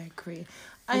agree.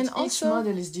 But and each also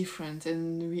model is different,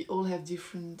 and we all have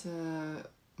different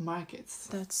markets.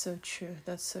 That's so true.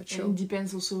 And it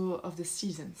depends also of the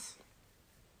seasons.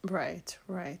 Right,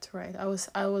 right, right. I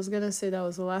was gonna say that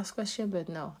was the last question, but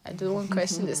no. I do one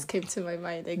question just came to my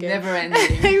mind again. Never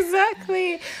ending.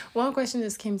 Exactly. One question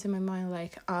just came to my mind,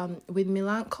 like with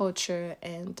Milan culture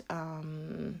and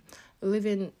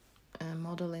living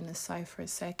modeling aside for a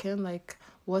second, like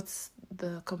what's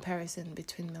the comparison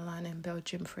between Milan and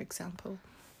Belgium, for example?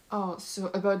 Oh, so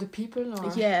about the people,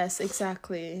 or Yes,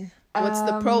 exactly. What's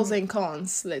the pros um, and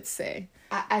cons, let's say?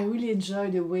 I really enjoy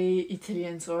the way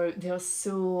Italians are. They are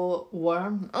so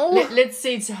warm. Oh, Let's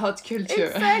say it's a hot culture.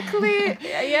 exactly.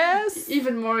 Yes.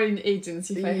 Even more in Athens,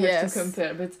 if I have Yes. to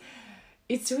compare. But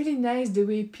it's really nice the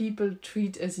way people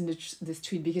treat us in the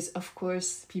street, because of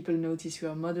course people notice we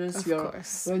are models. Of We are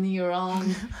course. running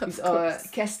around Of with our course.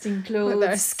 casting clothes, With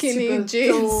our skinny super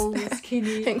jeans. tall,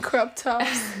 skinny, And crop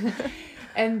tops.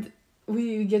 and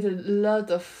we get a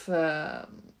lot of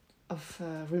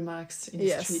remarks in the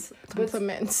Yes. street. But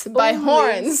Compliments by always-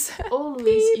 horns.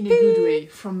 always in a good way.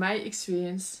 From my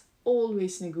experience,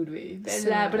 always in a good way. Bella,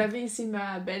 Similar.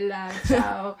 bravissima, bella,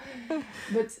 ciao.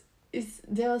 But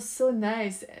they are so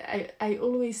nice. I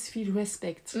always feel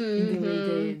respect in the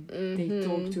way they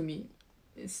talk to me.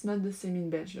 It's not the same in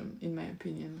Belgium, in my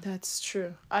opinion. That's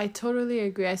true. I totally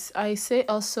agree. I say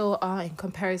also in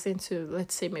comparison to,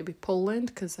 let's say, maybe Poland,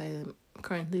 because I am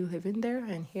currently living there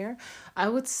and here, I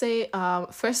would say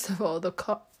first of all,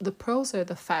 the pros are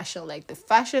the fashion. Like the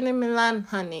fashion in Milan,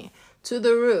 honey, to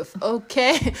the roof.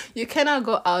 Okay. You cannot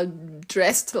go out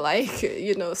dressed like,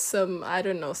 some, I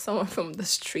don't know, someone from the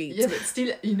street. Yeah, but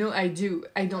still, I do.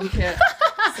 I don't care.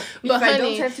 So But if I honey,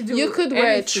 don't have to do you could wear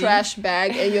a anything- trash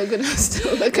bag and you're gonna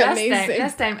still look amazing.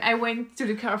 Last time I went to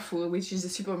the Carrefour, which is the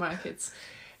supermarket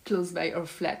close by our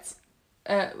flat,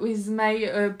 with my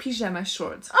pyjama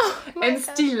shorts. My And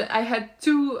God. still, I had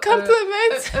two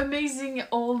Compliments. amazing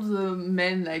old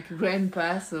men, like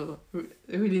grandpa, so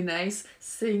really nice,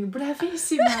 saying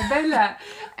 "Bravissima, Bella,"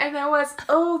 and I was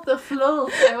all the floor.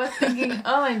 I was thinking,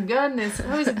 "Oh my goodness,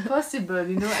 how is it possible?"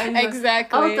 I was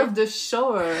Exactly. out of the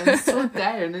shower and so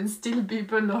tired, and still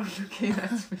people are looking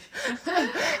at me.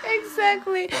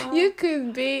 Exactly. You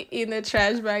could be in a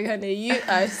trash bag, honey. You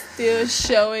are still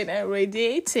showing and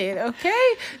radiating, okay?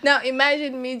 Now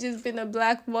imagine me just being a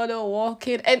black model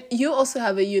walking, and you also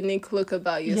have a unique look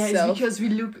about Yeah, it's yourself. because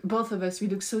both of us, we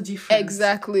look so different.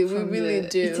 Exactly, we from really the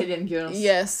do. Italian girls.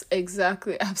 Yes,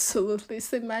 exactly, absolutely.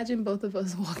 So imagine both of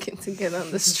us walking together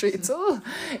on the streets. Oh,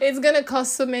 it's gonna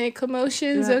cause so many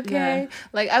commotions, Yeah, okay? yeah.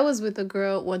 Like I was with a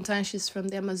girl one time, she's from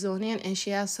the Amazonian and she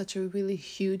has such a really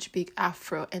huge big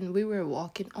afro, and we were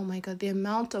walking. Oh my god, the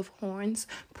amount of horns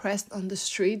pressed on the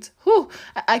street. Whew,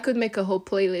 I could make a whole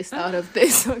playlist out of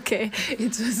this, okay?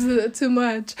 It was too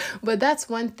much. But that's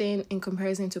one thing in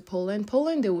comparison to Poland.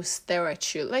 Poland, they will stare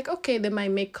at you. Like, okay, they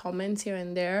might make comments here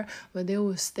and there, but they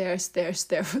will stare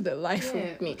for the life Yeah,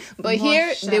 of me. But more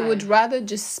here, they would shy. rather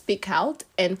just speak out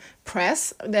and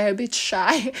press. They're a bit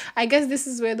shy. I guess this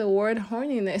is where the word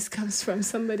horniness comes from.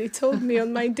 Somebody told me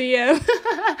on my DM.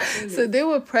 So they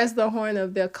will press the horn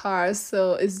of their cars.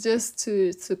 So it's just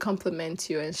to compliment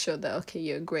you and show that, okay,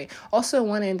 you're great. Also,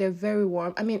 one end, they're very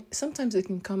warm. I mean, sometimes it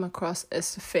can come across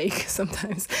as fake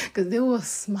sometimes, because they will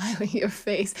smile in your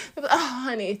face. They'll be like, oh,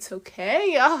 honey, it's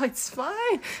okay. Oh, it's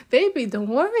fine. Baby, don't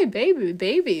worry,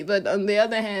 baby. But on the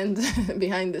other hand,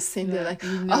 behind the scene, they're like,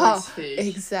 you know oh, it's fake.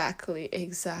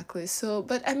 exactly. So,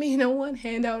 but I mean, on one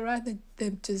hand, I'd rather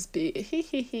them just be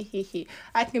he.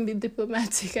 I can be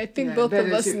diplomatic. I think Yeah, both of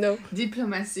better us to- know.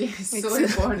 Diplomacy is so Exactly.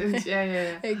 important.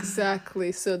 Yeah.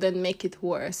 Exactly. So then make it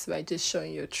worse by just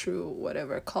showing your true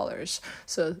whatever colors.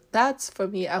 So that's for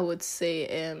me, I would say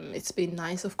it's been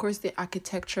nice. Of course, the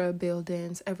architecture,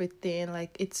 buildings, everything,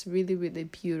 like it's really, really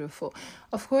beautiful.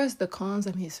 Of course, the cons,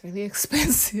 I mean, it's really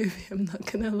expensive. I'm not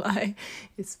gonna lie.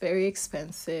 It's very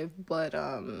expensive, but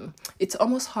it's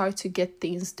almost hard to get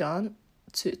things done,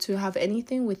 to have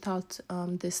anything without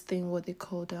this thing, what they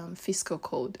call fiscal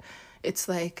code. It's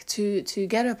like to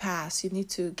get a pass, you need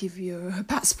to give your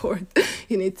passport,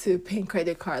 you need to pay in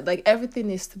credit card. Like everything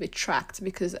needs to be tracked,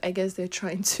 because I guess they're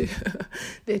trying to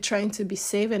they're trying to be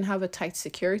safe and have a tight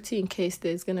security in case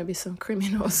there's gonna be some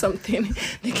criminal or something.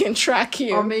 They can track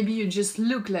you. Or maybe you just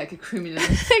look like a criminal.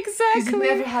 Because Exactly.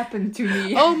 it never happened to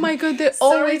me. Oh my god, they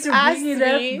Sorry always to ask bring it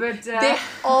up, me. but, They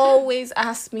always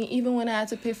ask me, even when I had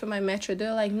to pay for my metro,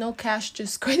 they're like, no cash,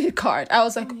 just credit card. I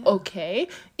was like, okay.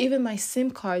 Even my SIM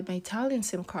card, my Italian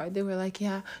SIM card, they were like,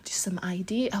 yeah, just some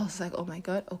ID. I was like, oh my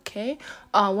god, okay.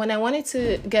 When I wanted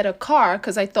to get a car,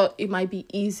 because I thought it might be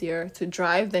easier to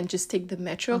drive than just take the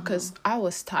metro, because I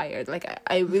was tired. Like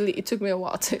I really, it took me a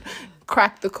while to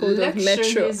crack the code of Metro.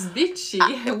 Luxurious bitchy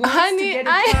wants honey, to get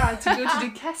a car to go to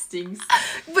the castings.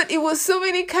 But it was so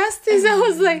many castings. I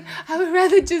was like, I would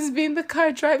rather just be in the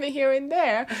car driving here and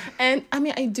there. And I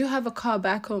mean, I do have a car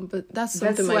back home, but that's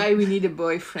something. That's why we need a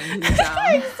boyfriend in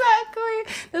town. Exactly.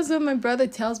 That's what my brother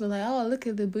tells me. Like, oh, look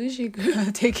at the bougie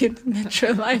girl taking the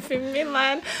Metro life in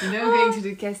Milan. You know, going to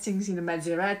the castings in a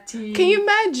Maserati. Can you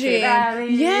imagine?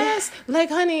 Ferrari. Yes. Like,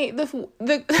 honey, the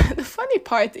the funny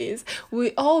part is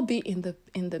we all be in the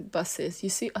buses. You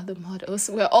see other models.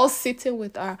 We're all sitting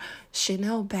with our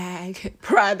Chanel bag,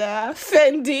 Prada,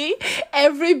 Fendi,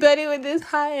 everybody with this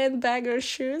high-end bag or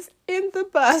shoes in the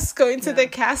bus going to the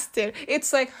casting.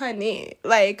 It's like, honey,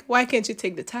 like, why can't you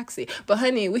take the taxi? But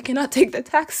honey, we cannot take the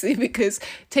taxi because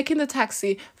taking the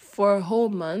taxi for a whole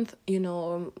month, you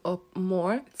know, or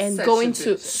more, and Such going a to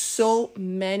budget. so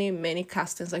many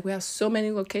castings. Like, we have so many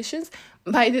locations.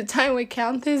 By the time we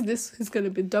count this is going to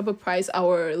be double price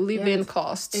our living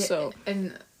costs. So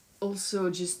and also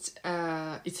just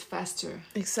it's faster.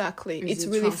 exactly, with it's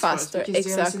the really transport, faster. because there's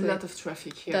Exactly, a lot of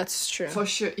traffic here. that's true. For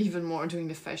sure, even more during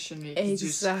the fashion week. It's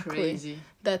just Exactly. crazy.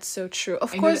 That's so true.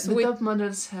 Of And course, the we top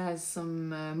models has some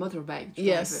motorbike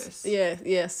drivers.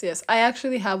 yes. I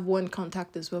actually have one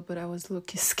contact as well, but I was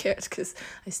looking scared because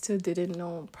I still didn't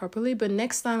know properly. But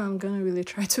next time, I'm gonna really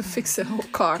try to fix the whole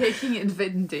car. Taking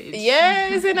advantage.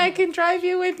 Yes, and I can drive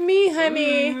you with me,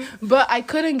 honey. But I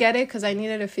couldn't get it because I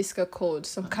needed a fiscal code,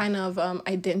 some kind of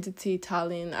identity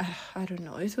Italian. I don't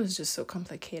know. It was just so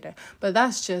complicated. But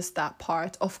that's just that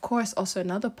part. Of course, also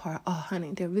another part. Oh,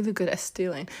 honey, they're really good at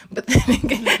stealing. But then again,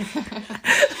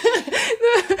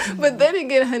 but then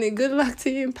again, honey, good luck to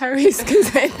you in Paris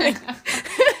because I think.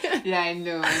 Yeah, I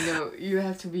know. You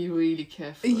have to be really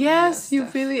careful. with Yes, that you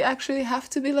stuff. really actually have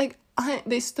to be like,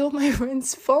 they stole my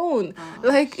friend's phone. Oh,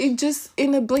 Like, it just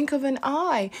in a blink of an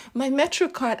eye. My Metro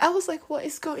card. I was like, what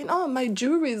is going on? My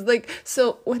jewelry is like,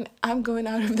 so when I'm going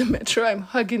out of the Metro, I'm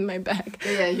hugging my bag.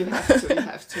 Yeah, you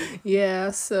have to. Yeah,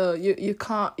 so you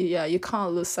can't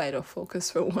lose sight of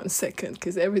focus for 1 second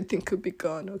because everything could be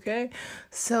gone, okay?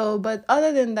 So, but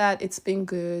other than that, it's been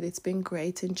good. It's been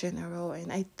great in general.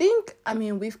 And I think, I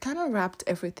mean, we've kind of wrapped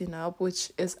everything up,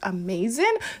 which is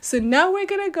amazing. So now we're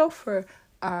going to go for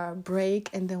our break,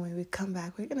 and then when we come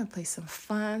back, we're going to play some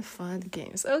fun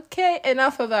games. Okay,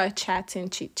 enough of our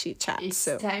chatting, chat. It's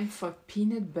So time for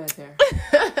peanut butter.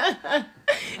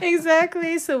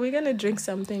 exactly. So we're going to drink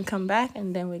something, come back,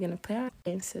 and then we're going to play our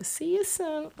game. So see you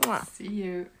soon. Mwah. See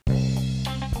you.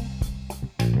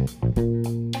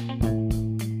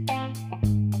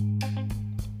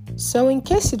 So in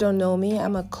case you don't know me,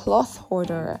 I'm a cloth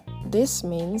hoarder. This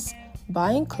means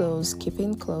buying clothes,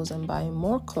 keeping clothes, and buying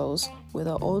more clothes with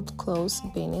the old clothes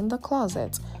being in the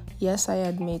closet. Yes, I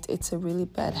admit it's a really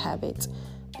bad habit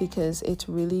because it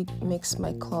really makes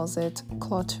my closet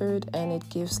cluttered and it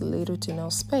gives little to no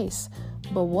space.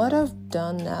 But what I've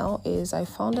done now is I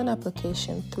found an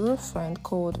application through a friend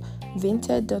called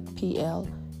Vinted.pl,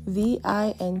 Vinted.pl,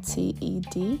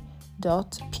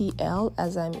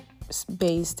 as I'm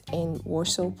based in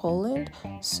Warsaw, Poland.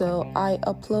 So I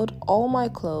upload all my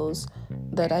clothes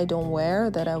that I don't wear,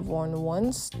 that I've worn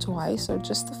once, twice, or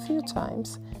just a few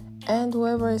times. And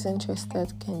whoever is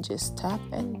interested can just tap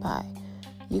and buy.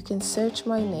 You can search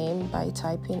my name by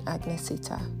typing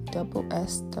Agnesita,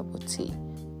 SST.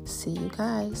 See you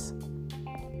guys.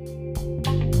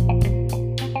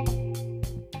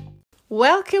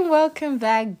 Welcome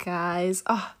back, guys.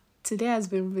 Today has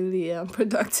been really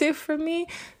productive for me.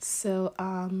 So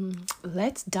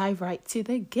let's dive right to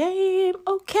the game.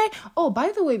 Okay. Oh,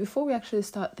 by the way, before we actually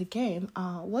start the game,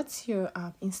 what's your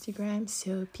Instagram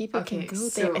so people can go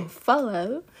there and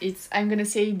follow? I'm gonna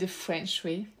say it the French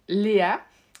way.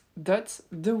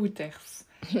 Lea.dewouters.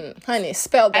 Honey,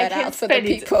 spell that out for the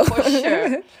people. For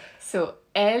sure. So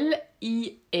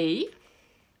LEA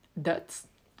dot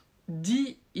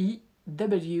DEWOUTERS.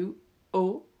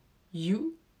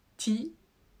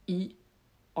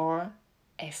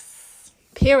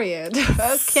 Period.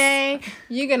 Okay.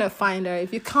 You're gonna find her.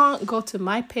 If you can't, go to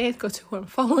my page, go to who I'm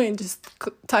following, just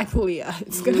type Leah.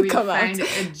 It's gonna come out.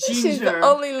 She's the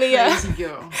only Leah. Crazy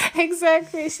girl.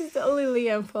 Exactly. She's the only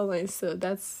Leah I'm following. So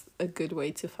that's a good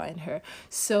way to find her.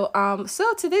 So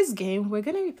today's game, we're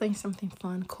gonna be playing something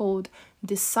fun called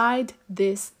Decide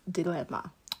This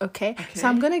Dilemma. Okay? So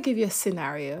I'm gonna give you a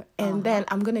scenario, and then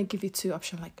I'm gonna give you two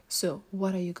options. Like, so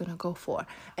what are you gonna go for?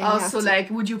 And you have Also, to- like,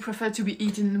 would you prefer to be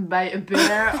eaten by a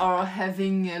bear or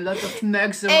having a lot of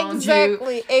mugs around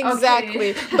exactly, you? exactly.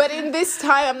 Okay. But in this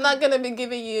time, I'm not gonna be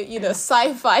giving you, you know,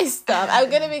 sci-fi stuff. I'm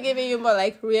gonna be giving you more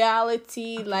like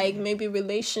reality, like maybe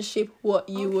relationship, what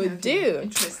you would do.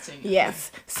 Interesting.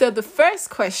 Yes. So the first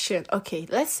question, okay,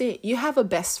 let's say you have a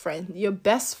best friend. Your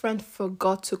best friend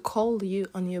forgot to call you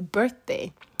on your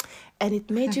birthday, and it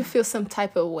made you feel some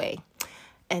type of way.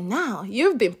 And now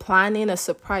you've been planning a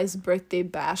surprise birthday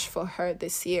bash for her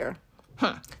this year.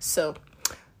 So,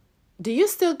 do you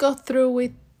still go through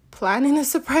with planning a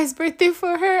surprise birthday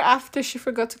for her after she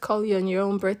forgot to call you on your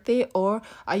own birthday, or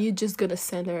are you just gonna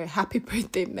send her a happy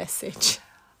birthday message?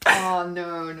 Oh,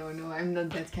 no. I'm not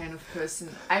that kind of person.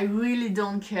 I really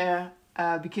don't care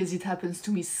because it happens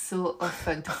to me so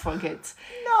often to forget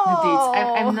the dates.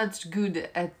 I'm not good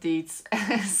at dates.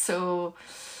 So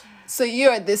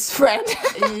you're this friend.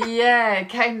 yeah,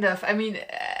 kind of. I mean,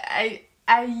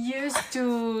 I used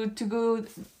to go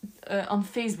on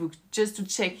Facebook just to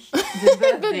check the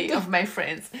birthday of my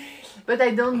friends, but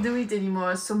I don't do it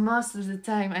anymore. So most of the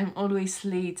time, I'm always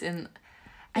late, and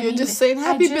You're just saying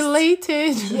happy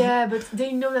belated. Yeah, but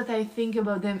they know that I think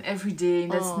about them every day,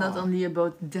 and that's not only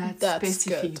about that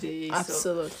specific day.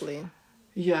 Absolutely. So,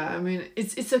 yeah, I mean,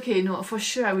 it's okay. No, for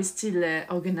sure, I will still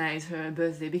organize her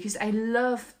birthday because I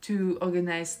love to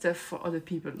organize stuff for other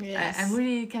people. Yes. I'm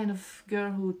really kind of girl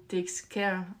who takes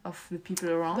care of the people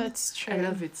around. That's true. I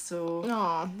love it. So.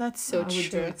 Oh, that's so I would do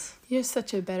true. it. You're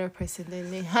such a better person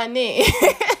than me, honey.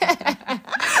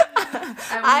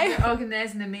 I will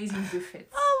organize an amazing buffet.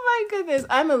 Oh my goodness,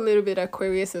 I'm a little bit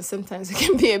Aquarius, and sometimes it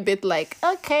can be a bit like,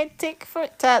 okay, take for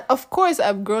that. Of course,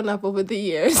 I've grown up over the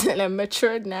years and I'm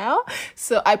matured now,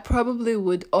 so I probably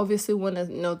would obviously want to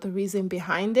know the reason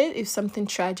behind it. If something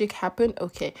tragic happened,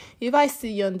 okay. If I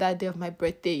see you on that day of my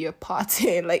birthday, you're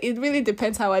partying, like it really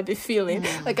depends how I be feeling.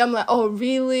 Like I'm like, oh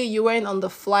really? You weren't on the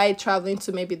flight traveling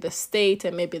to maybe the state,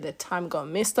 and maybe the time got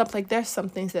messed up. Like there's some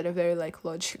things that are very like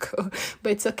logical,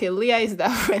 but it's okay. Leah is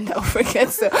that friend I'll forget,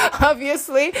 so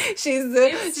obviously she's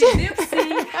the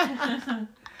Nipsey.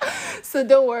 so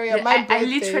don't worry. On my birthday, I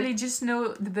literally just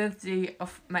know the birthday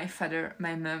of my father,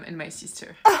 my mom, and my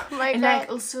sister. oh my And god, like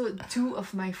also two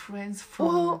of my friends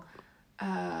from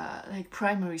like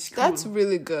primary school. that's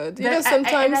really good. You That know,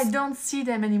 sometimes I don't see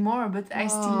them anymore, but I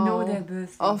still know their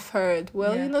birthday. I've heard.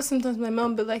 Well, Yeah. you know, sometimes my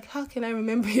mom be like, how can I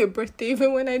remember your birthday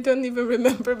even when I don't even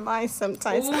remember mine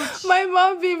sometimes? Ouch. My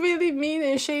mom be really mean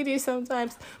and shady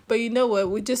sometimes. But you know what?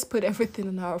 We just put everything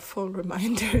on our phone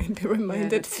reminder and be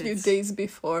reminded a that's few it. days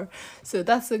before. So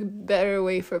that's a better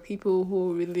way for people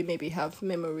who really maybe have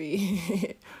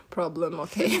memory problem,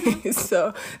 okay?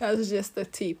 So that's just a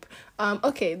tip.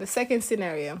 Okay, the second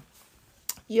scenario.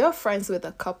 You're friends with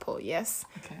a couple, yes?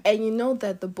 Okay. And you know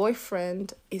that the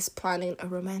boyfriend is planning a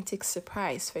romantic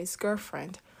surprise for his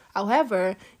girlfriend.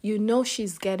 However, you know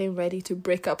she's getting ready to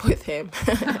break up with him.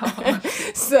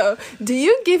 So, do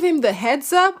you give him the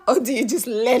heads up, or do you just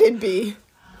let it be?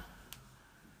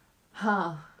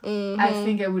 I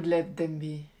think I would let them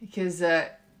be because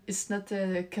it's not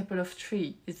a couple of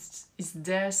three. It's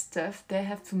their stuff. They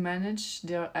have to manage.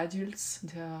 They're adults.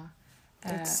 They're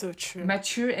That's so true.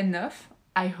 mature enough.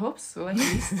 I hope so, at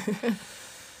least.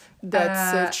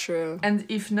 That's so true. And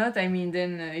if not, I mean,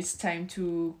 then it's time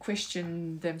to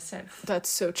question themselves. That's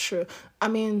so true. I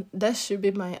mean, that should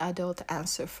be my adult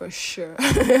answer for sure.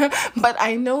 But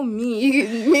I know me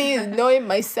knowing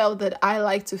myself that I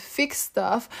like to fix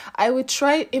stuff, I would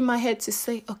try in my head to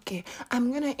say, okay,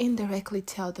 I'm gonna indirectly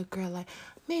tell the girl, like,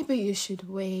 maybe you should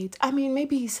wait. I mean,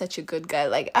 maybe he's such a good guy.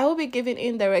 Like, I will be giving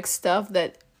indirect stuff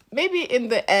that maybe in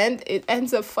the end it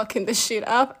ends up fucking the shit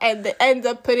up, and they end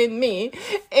up putting me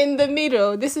in the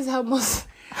middle. This is how most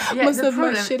of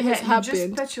my shit has you happened.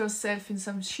 just put yourself in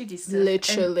some shitty stuff.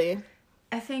 Literally. And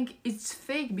I think it's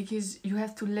fake because you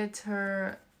have to let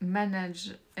her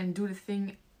manage and do the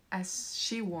thing as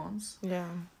she wants. Yeah,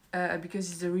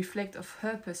 Because it's a reflect of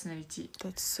her personality.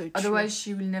 that's so true. Otherwise,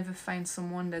 she will never find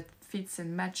someone that fits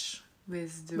and match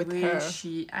with the way her.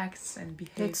 she acts and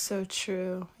behaves. That's so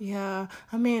true. Yeah.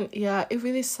 I mean, yeah, it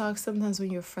really sucks sometimes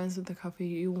when you're friends with the couple,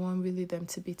 you want really them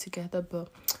to be together, but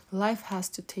life has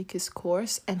to take its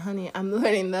course. And honey, I'm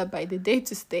learning that by the day,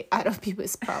 to stay out of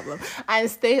people's problem. I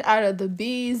stay out of the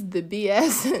B's, the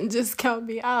BS, and just count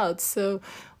me out. So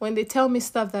when they tell me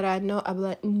stuff that I know, I'm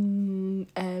like,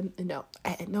 no,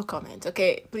 no comment.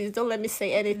 Okay, please don't let me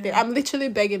say anything. Yeah. I'm literally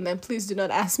begging them, please do not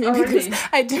ask me, Oh, because really?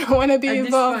 I do not want to be At this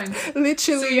involved. point.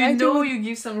 Literally, So you I know don't. you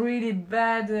give some really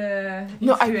bad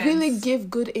No, I really influence. give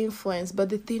good influence, but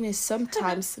the thing is,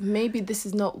 sometimes maybe this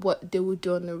is not what they would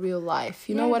do in the real life.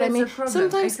 You know Yeah, what I that's mean? the problem.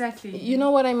 Sometimes, Exactly. you know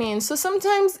what I mean? So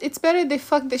sometimes it's better they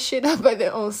fuck the shit up by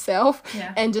their own self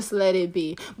Yeah. and just let it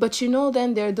be. But you know,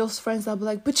 then there are those friends that be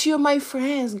like, but you're my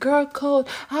friends, girl code.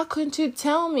 How couldn't you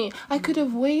tell me? I could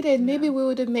have waited. Maybe we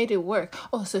would have made it work.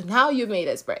 Oh, so now you made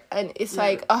us break. And it's Yeah.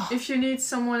 like, oh. If you need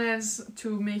someone else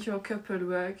to make your couple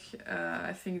work,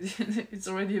 I think it's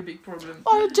already a big problem.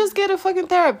 Or just get a fucking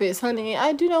therapist, honey.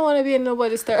 I do not want to be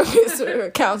nobody's therapist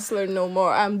or counselor no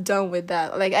more. I'm done with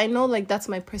that. Like, I know, like, that's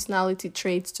my personality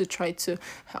traits to try to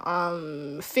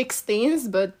fix things,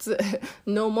 but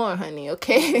no more, honey,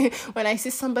 okay? When I see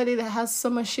somebody that has so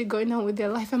much shit going on with their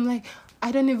life, I'm like,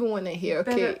 I don't even want to hear,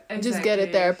 okay? Better- Just get a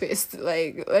exactly. therapist.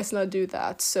 Like, let's not do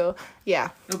that. So, yeah.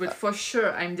 No, but for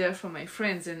sure, I'm there for my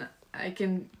friends and I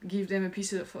can give them a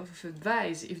piece of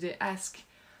advice if they ask.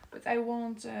 But I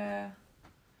won't, I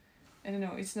don't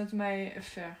know, it's not my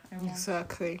affair. I won't.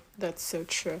 Exactly. That's so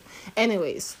true.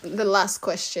 Anyways, the last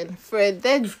question for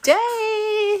the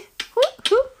day. Whoop,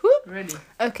 whoop, whoop. Really?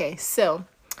 Okay, so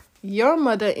your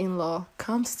mother-in-law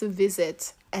comes to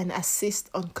visit and assist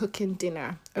on cooking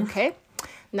dinner, okay?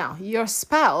 Now, your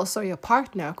spouse or your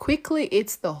partner quickly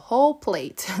eats the whole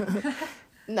plate.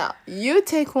 Now, you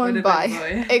take one What a bad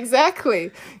bite. boy.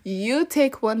 Exactly. You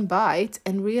take one bite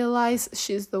and realize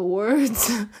she's the world's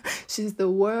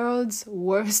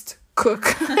worst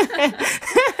cook. No.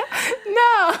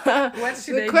 What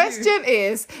should The I do? question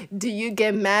is, do you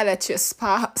get mad at your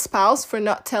spouse for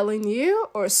not telling you,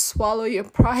 or swallow your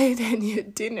pride and your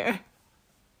dinner?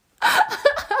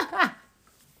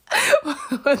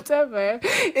 Whatever.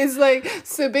 It's like,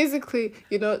 so basically,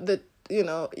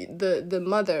 the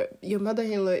mother, your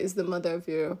mother-in-law is the mother of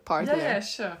your partner. Yeah,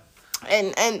 sure.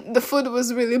 And the food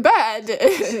was really bad.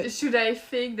 Should I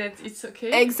think that it's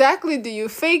okay? Exactly. Do you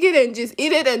fake it and just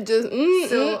eat it and just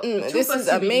So, two this is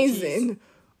possibilities. amazing,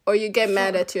 or you get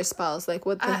mad So, at your spouse, like,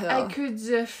 what the I hell? could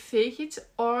fake it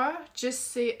or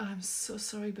just say, I'm so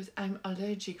sorry, but I'm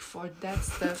allergic for that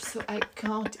stuff, so I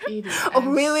can't eat it. Oh, I'm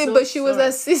really? so But she was sorry."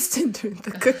 assistant during the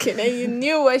cooking, and you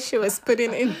knew what she was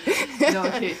putting in. No,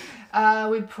 okay. I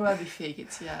will probably fake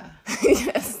it, yeah.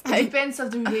 Yes. It depends on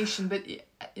the relation, but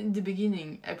in the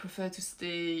beginning, I prefer to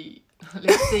stay,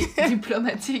 let's say,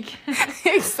 diplomatic.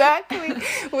 Exactly.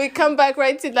 We come back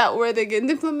right to that word again.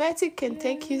 Diplomatic can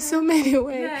take you so many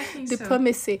ways. Yeah, I think so.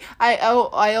 Diplomacy. I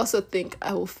also think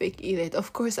I will fake eat it.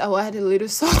 Of course, I will add a little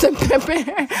salt and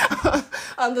pepper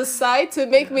on the side to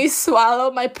make me swallow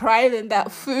my pride in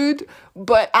that food.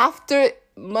 But after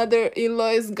mother-in-law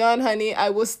is gone, honey, I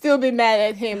will still be mad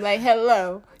at him. Like,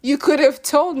 hello, you could have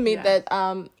told me Yeah. that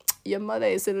your mother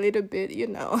is a little bit,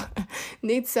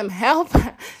 needs some help.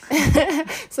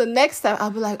 So next time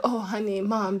I'll be like, oh, honey,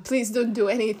 mom, please don't do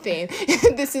anything.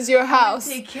 This is your house.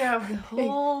 Take care of the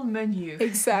whole menu.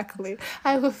 Exactly.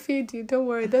 I will feed you. Don't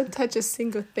worry. Don't touch a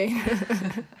single thing.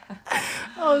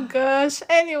 Oh, gosh.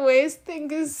 Anyways,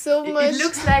 thank you so much. It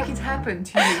looks like it happened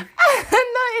to you.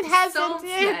 No, it hasn't Sounds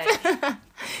yet. like.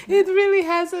 It really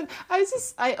hasn't.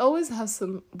 I always have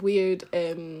some weird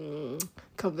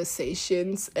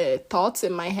conversations, thoughts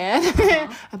in my head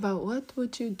about what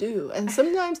would you do. And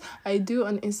sometimes I do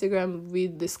on Instagram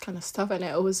read this kind of stuff, and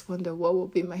I always wonder what will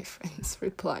be my friend's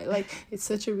reply. Like, it's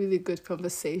such a really good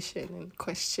conversation and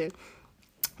question.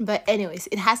 But anyways,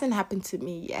 it hasn't happened to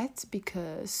me yet,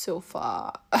 because so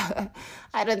far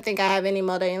I don't think I have any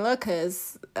mother-in-law,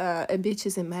 because a bitch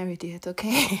isn't married yet,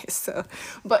 okay? So,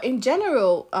 but in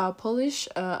general, Polish,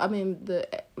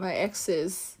 my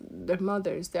exes, their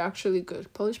mothers, they're actually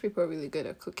good. Polish people are really good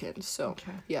at cooking. So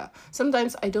Okay. yeah,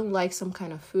 sometimes I don't like some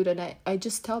kind of food, and I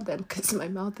just tell them, because my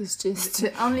mouth is just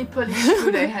The only Polish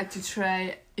food I had to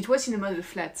try, it was in a mother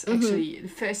flat, actually. The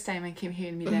first time I came here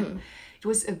in Milan. It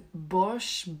was a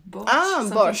borscht.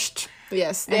 Something. borscht.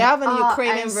 Yes, they And, have a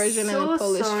Ukrainian I'm version and a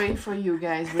Polish. Sorry for you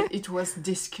guys, but it was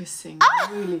disgusting.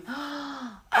 Really.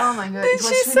 Oh my god. Did it was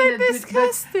she say really not good,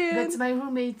 disgusting? That's my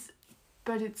roommate.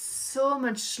 But it's so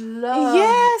much love.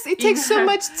 Yes, it in takes so her-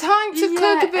 much time to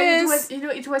cook and this.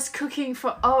 it was cooking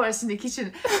for hours in the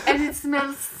kitchen, and it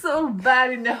smelled so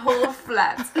bad in the whole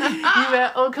flat. We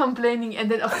were all complaining, and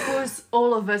then of course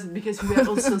all of us, because we were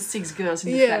also 6 girls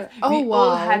in the Yeah. flat, Oh, we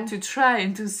all wow. had to try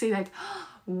and to say like,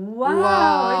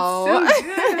 Wow, it's so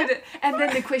good. And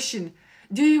then the question,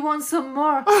 do you want some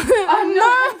more? Oh no,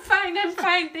 I'm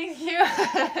fine, thank you.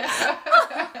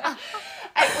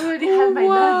 I already had my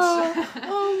lunch.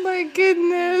 Oh my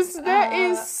goodness, that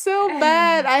is so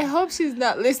bad. I hope she's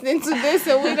not listening to this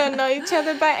and we don't know each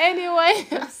other. But anyway,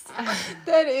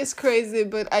 that is crazy.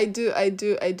 But I do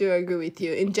agree with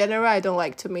you. In general, I don't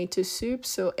like tomato soup.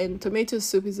 And tomato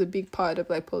soup is a big part of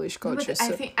like Polish culture. But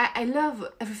I think I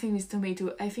love everything with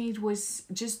tomato. I think it was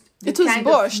just it was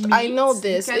borscht. I know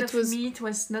this. The kind it of was meat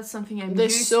was not something I'm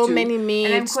there's used so to. many meats,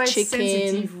 and I'm quite chicken,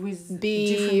 sensitive with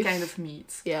beef, different kind of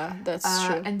meat. Yeah, that's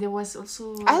true. And there was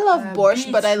also I love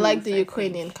borscht, but I like the beetroot,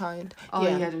 Ukrainian kind. Oh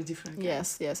yeah, they're different. Kind.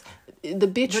 Yes. The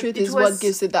beetroot is what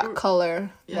gives it that color,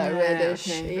 that reddish.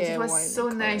 Okay. Yeah, but it was so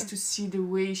nice to see the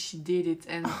way she did it,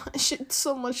 and she had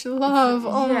so much love.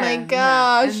 Oh my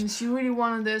gosh! Yeah. And she really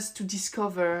wanted us to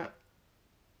discover.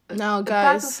 Now,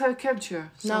 guys, guys, part of her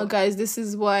culture. So. Now, guys, this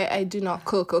is why I do not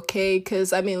cook, okay?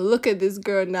 Because, I mean, look at this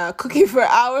girl now, cooking for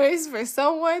hours for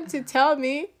someone to tell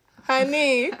me,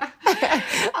 honey.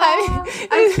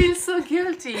 I feel so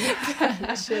guilty.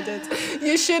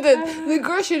 You shouldn't. The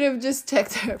girl should have just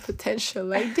checked her potential.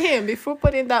 Like, damn, before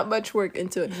putting that much work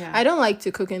into it. Yeah. I don't like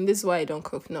to cook, and this is why I don't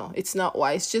cook. No, it's not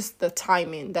why. It's just the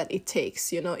timing that it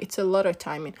takes, you know? It's a lot of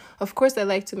timing. Of course, I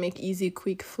like to make easy,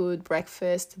 quick food,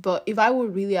 breakfast. But if I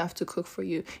would really have to cook for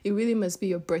you, it really must be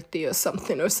your birthday or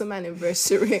something, or some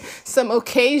anniversary, some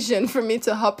occasion for me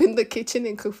to hop in the kitchen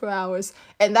and cook for hours.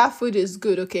 And that food is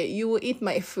good, okay? You will eat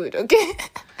my food, okay?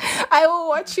 I will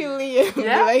watch you, Liam.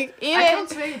 Yeah, like, eat I it.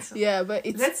 can't wait. Yeah, but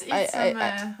it's... Let's eat some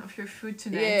of your food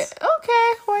tonight. Yeah,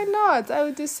 okay, why not? I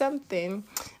will do something.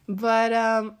 But,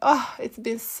 it's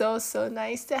been so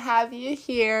nice to have you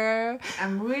here.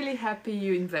 I'm really happy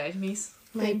you invited me.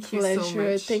 Thank you so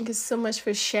much. Thank you so much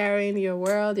for sharing your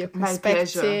world, your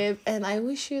perspective. And I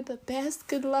wish you the best.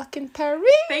 Good luck in Paris.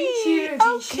 Thank you.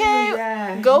 Okay.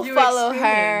 Yeah. Go follow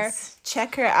her.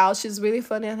 Check her out. She's really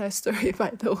funny on her story,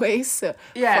 by the way. So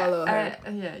follow her.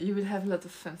 You will have a lot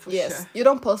of fun for yes. sure. You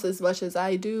don't post as much as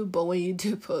I do, but when you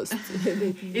do post,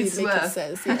 it's worth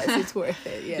sense. Yes, it's worth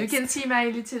it. Yes. You can see my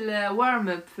little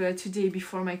warm-up today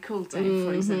before my call time,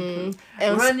 for example.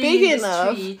 And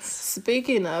running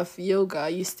speaking of yoga,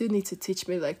 you still need to teach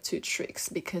me like 2 tricks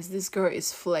because this girl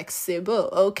is flexible,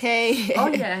 okay? Oh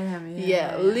yeah, I am.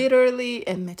 Yeah, literally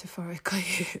and metaphorically.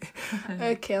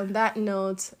 Okay, on that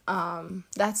note,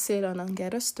 that's it on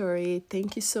Unghetto Story.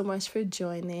 Thank you so much for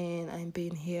joining and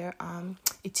being here.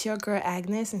 It's your girl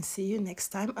Agnes, and see you next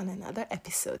time on another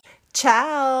episode.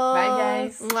 Ciao. Bye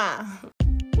guys. Mwah.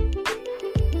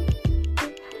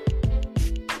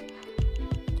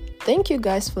 Thank you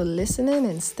guys for listening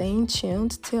and staying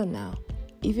tuned till now.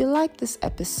 If you like this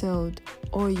episode,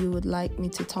 or you would like me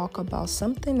to talk about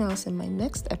something else in my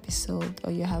next episode,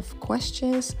 or you have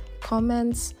questions,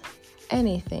 comments,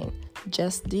 anything,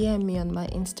 just DM me on my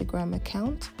Instagram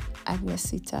account,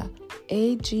 Agnesita,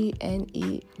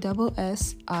 AGNESSITA,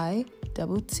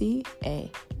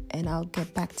 and I'll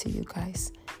get back to you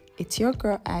guys. It's your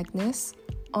girl Agnes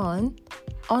on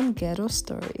Unghetto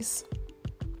Stories.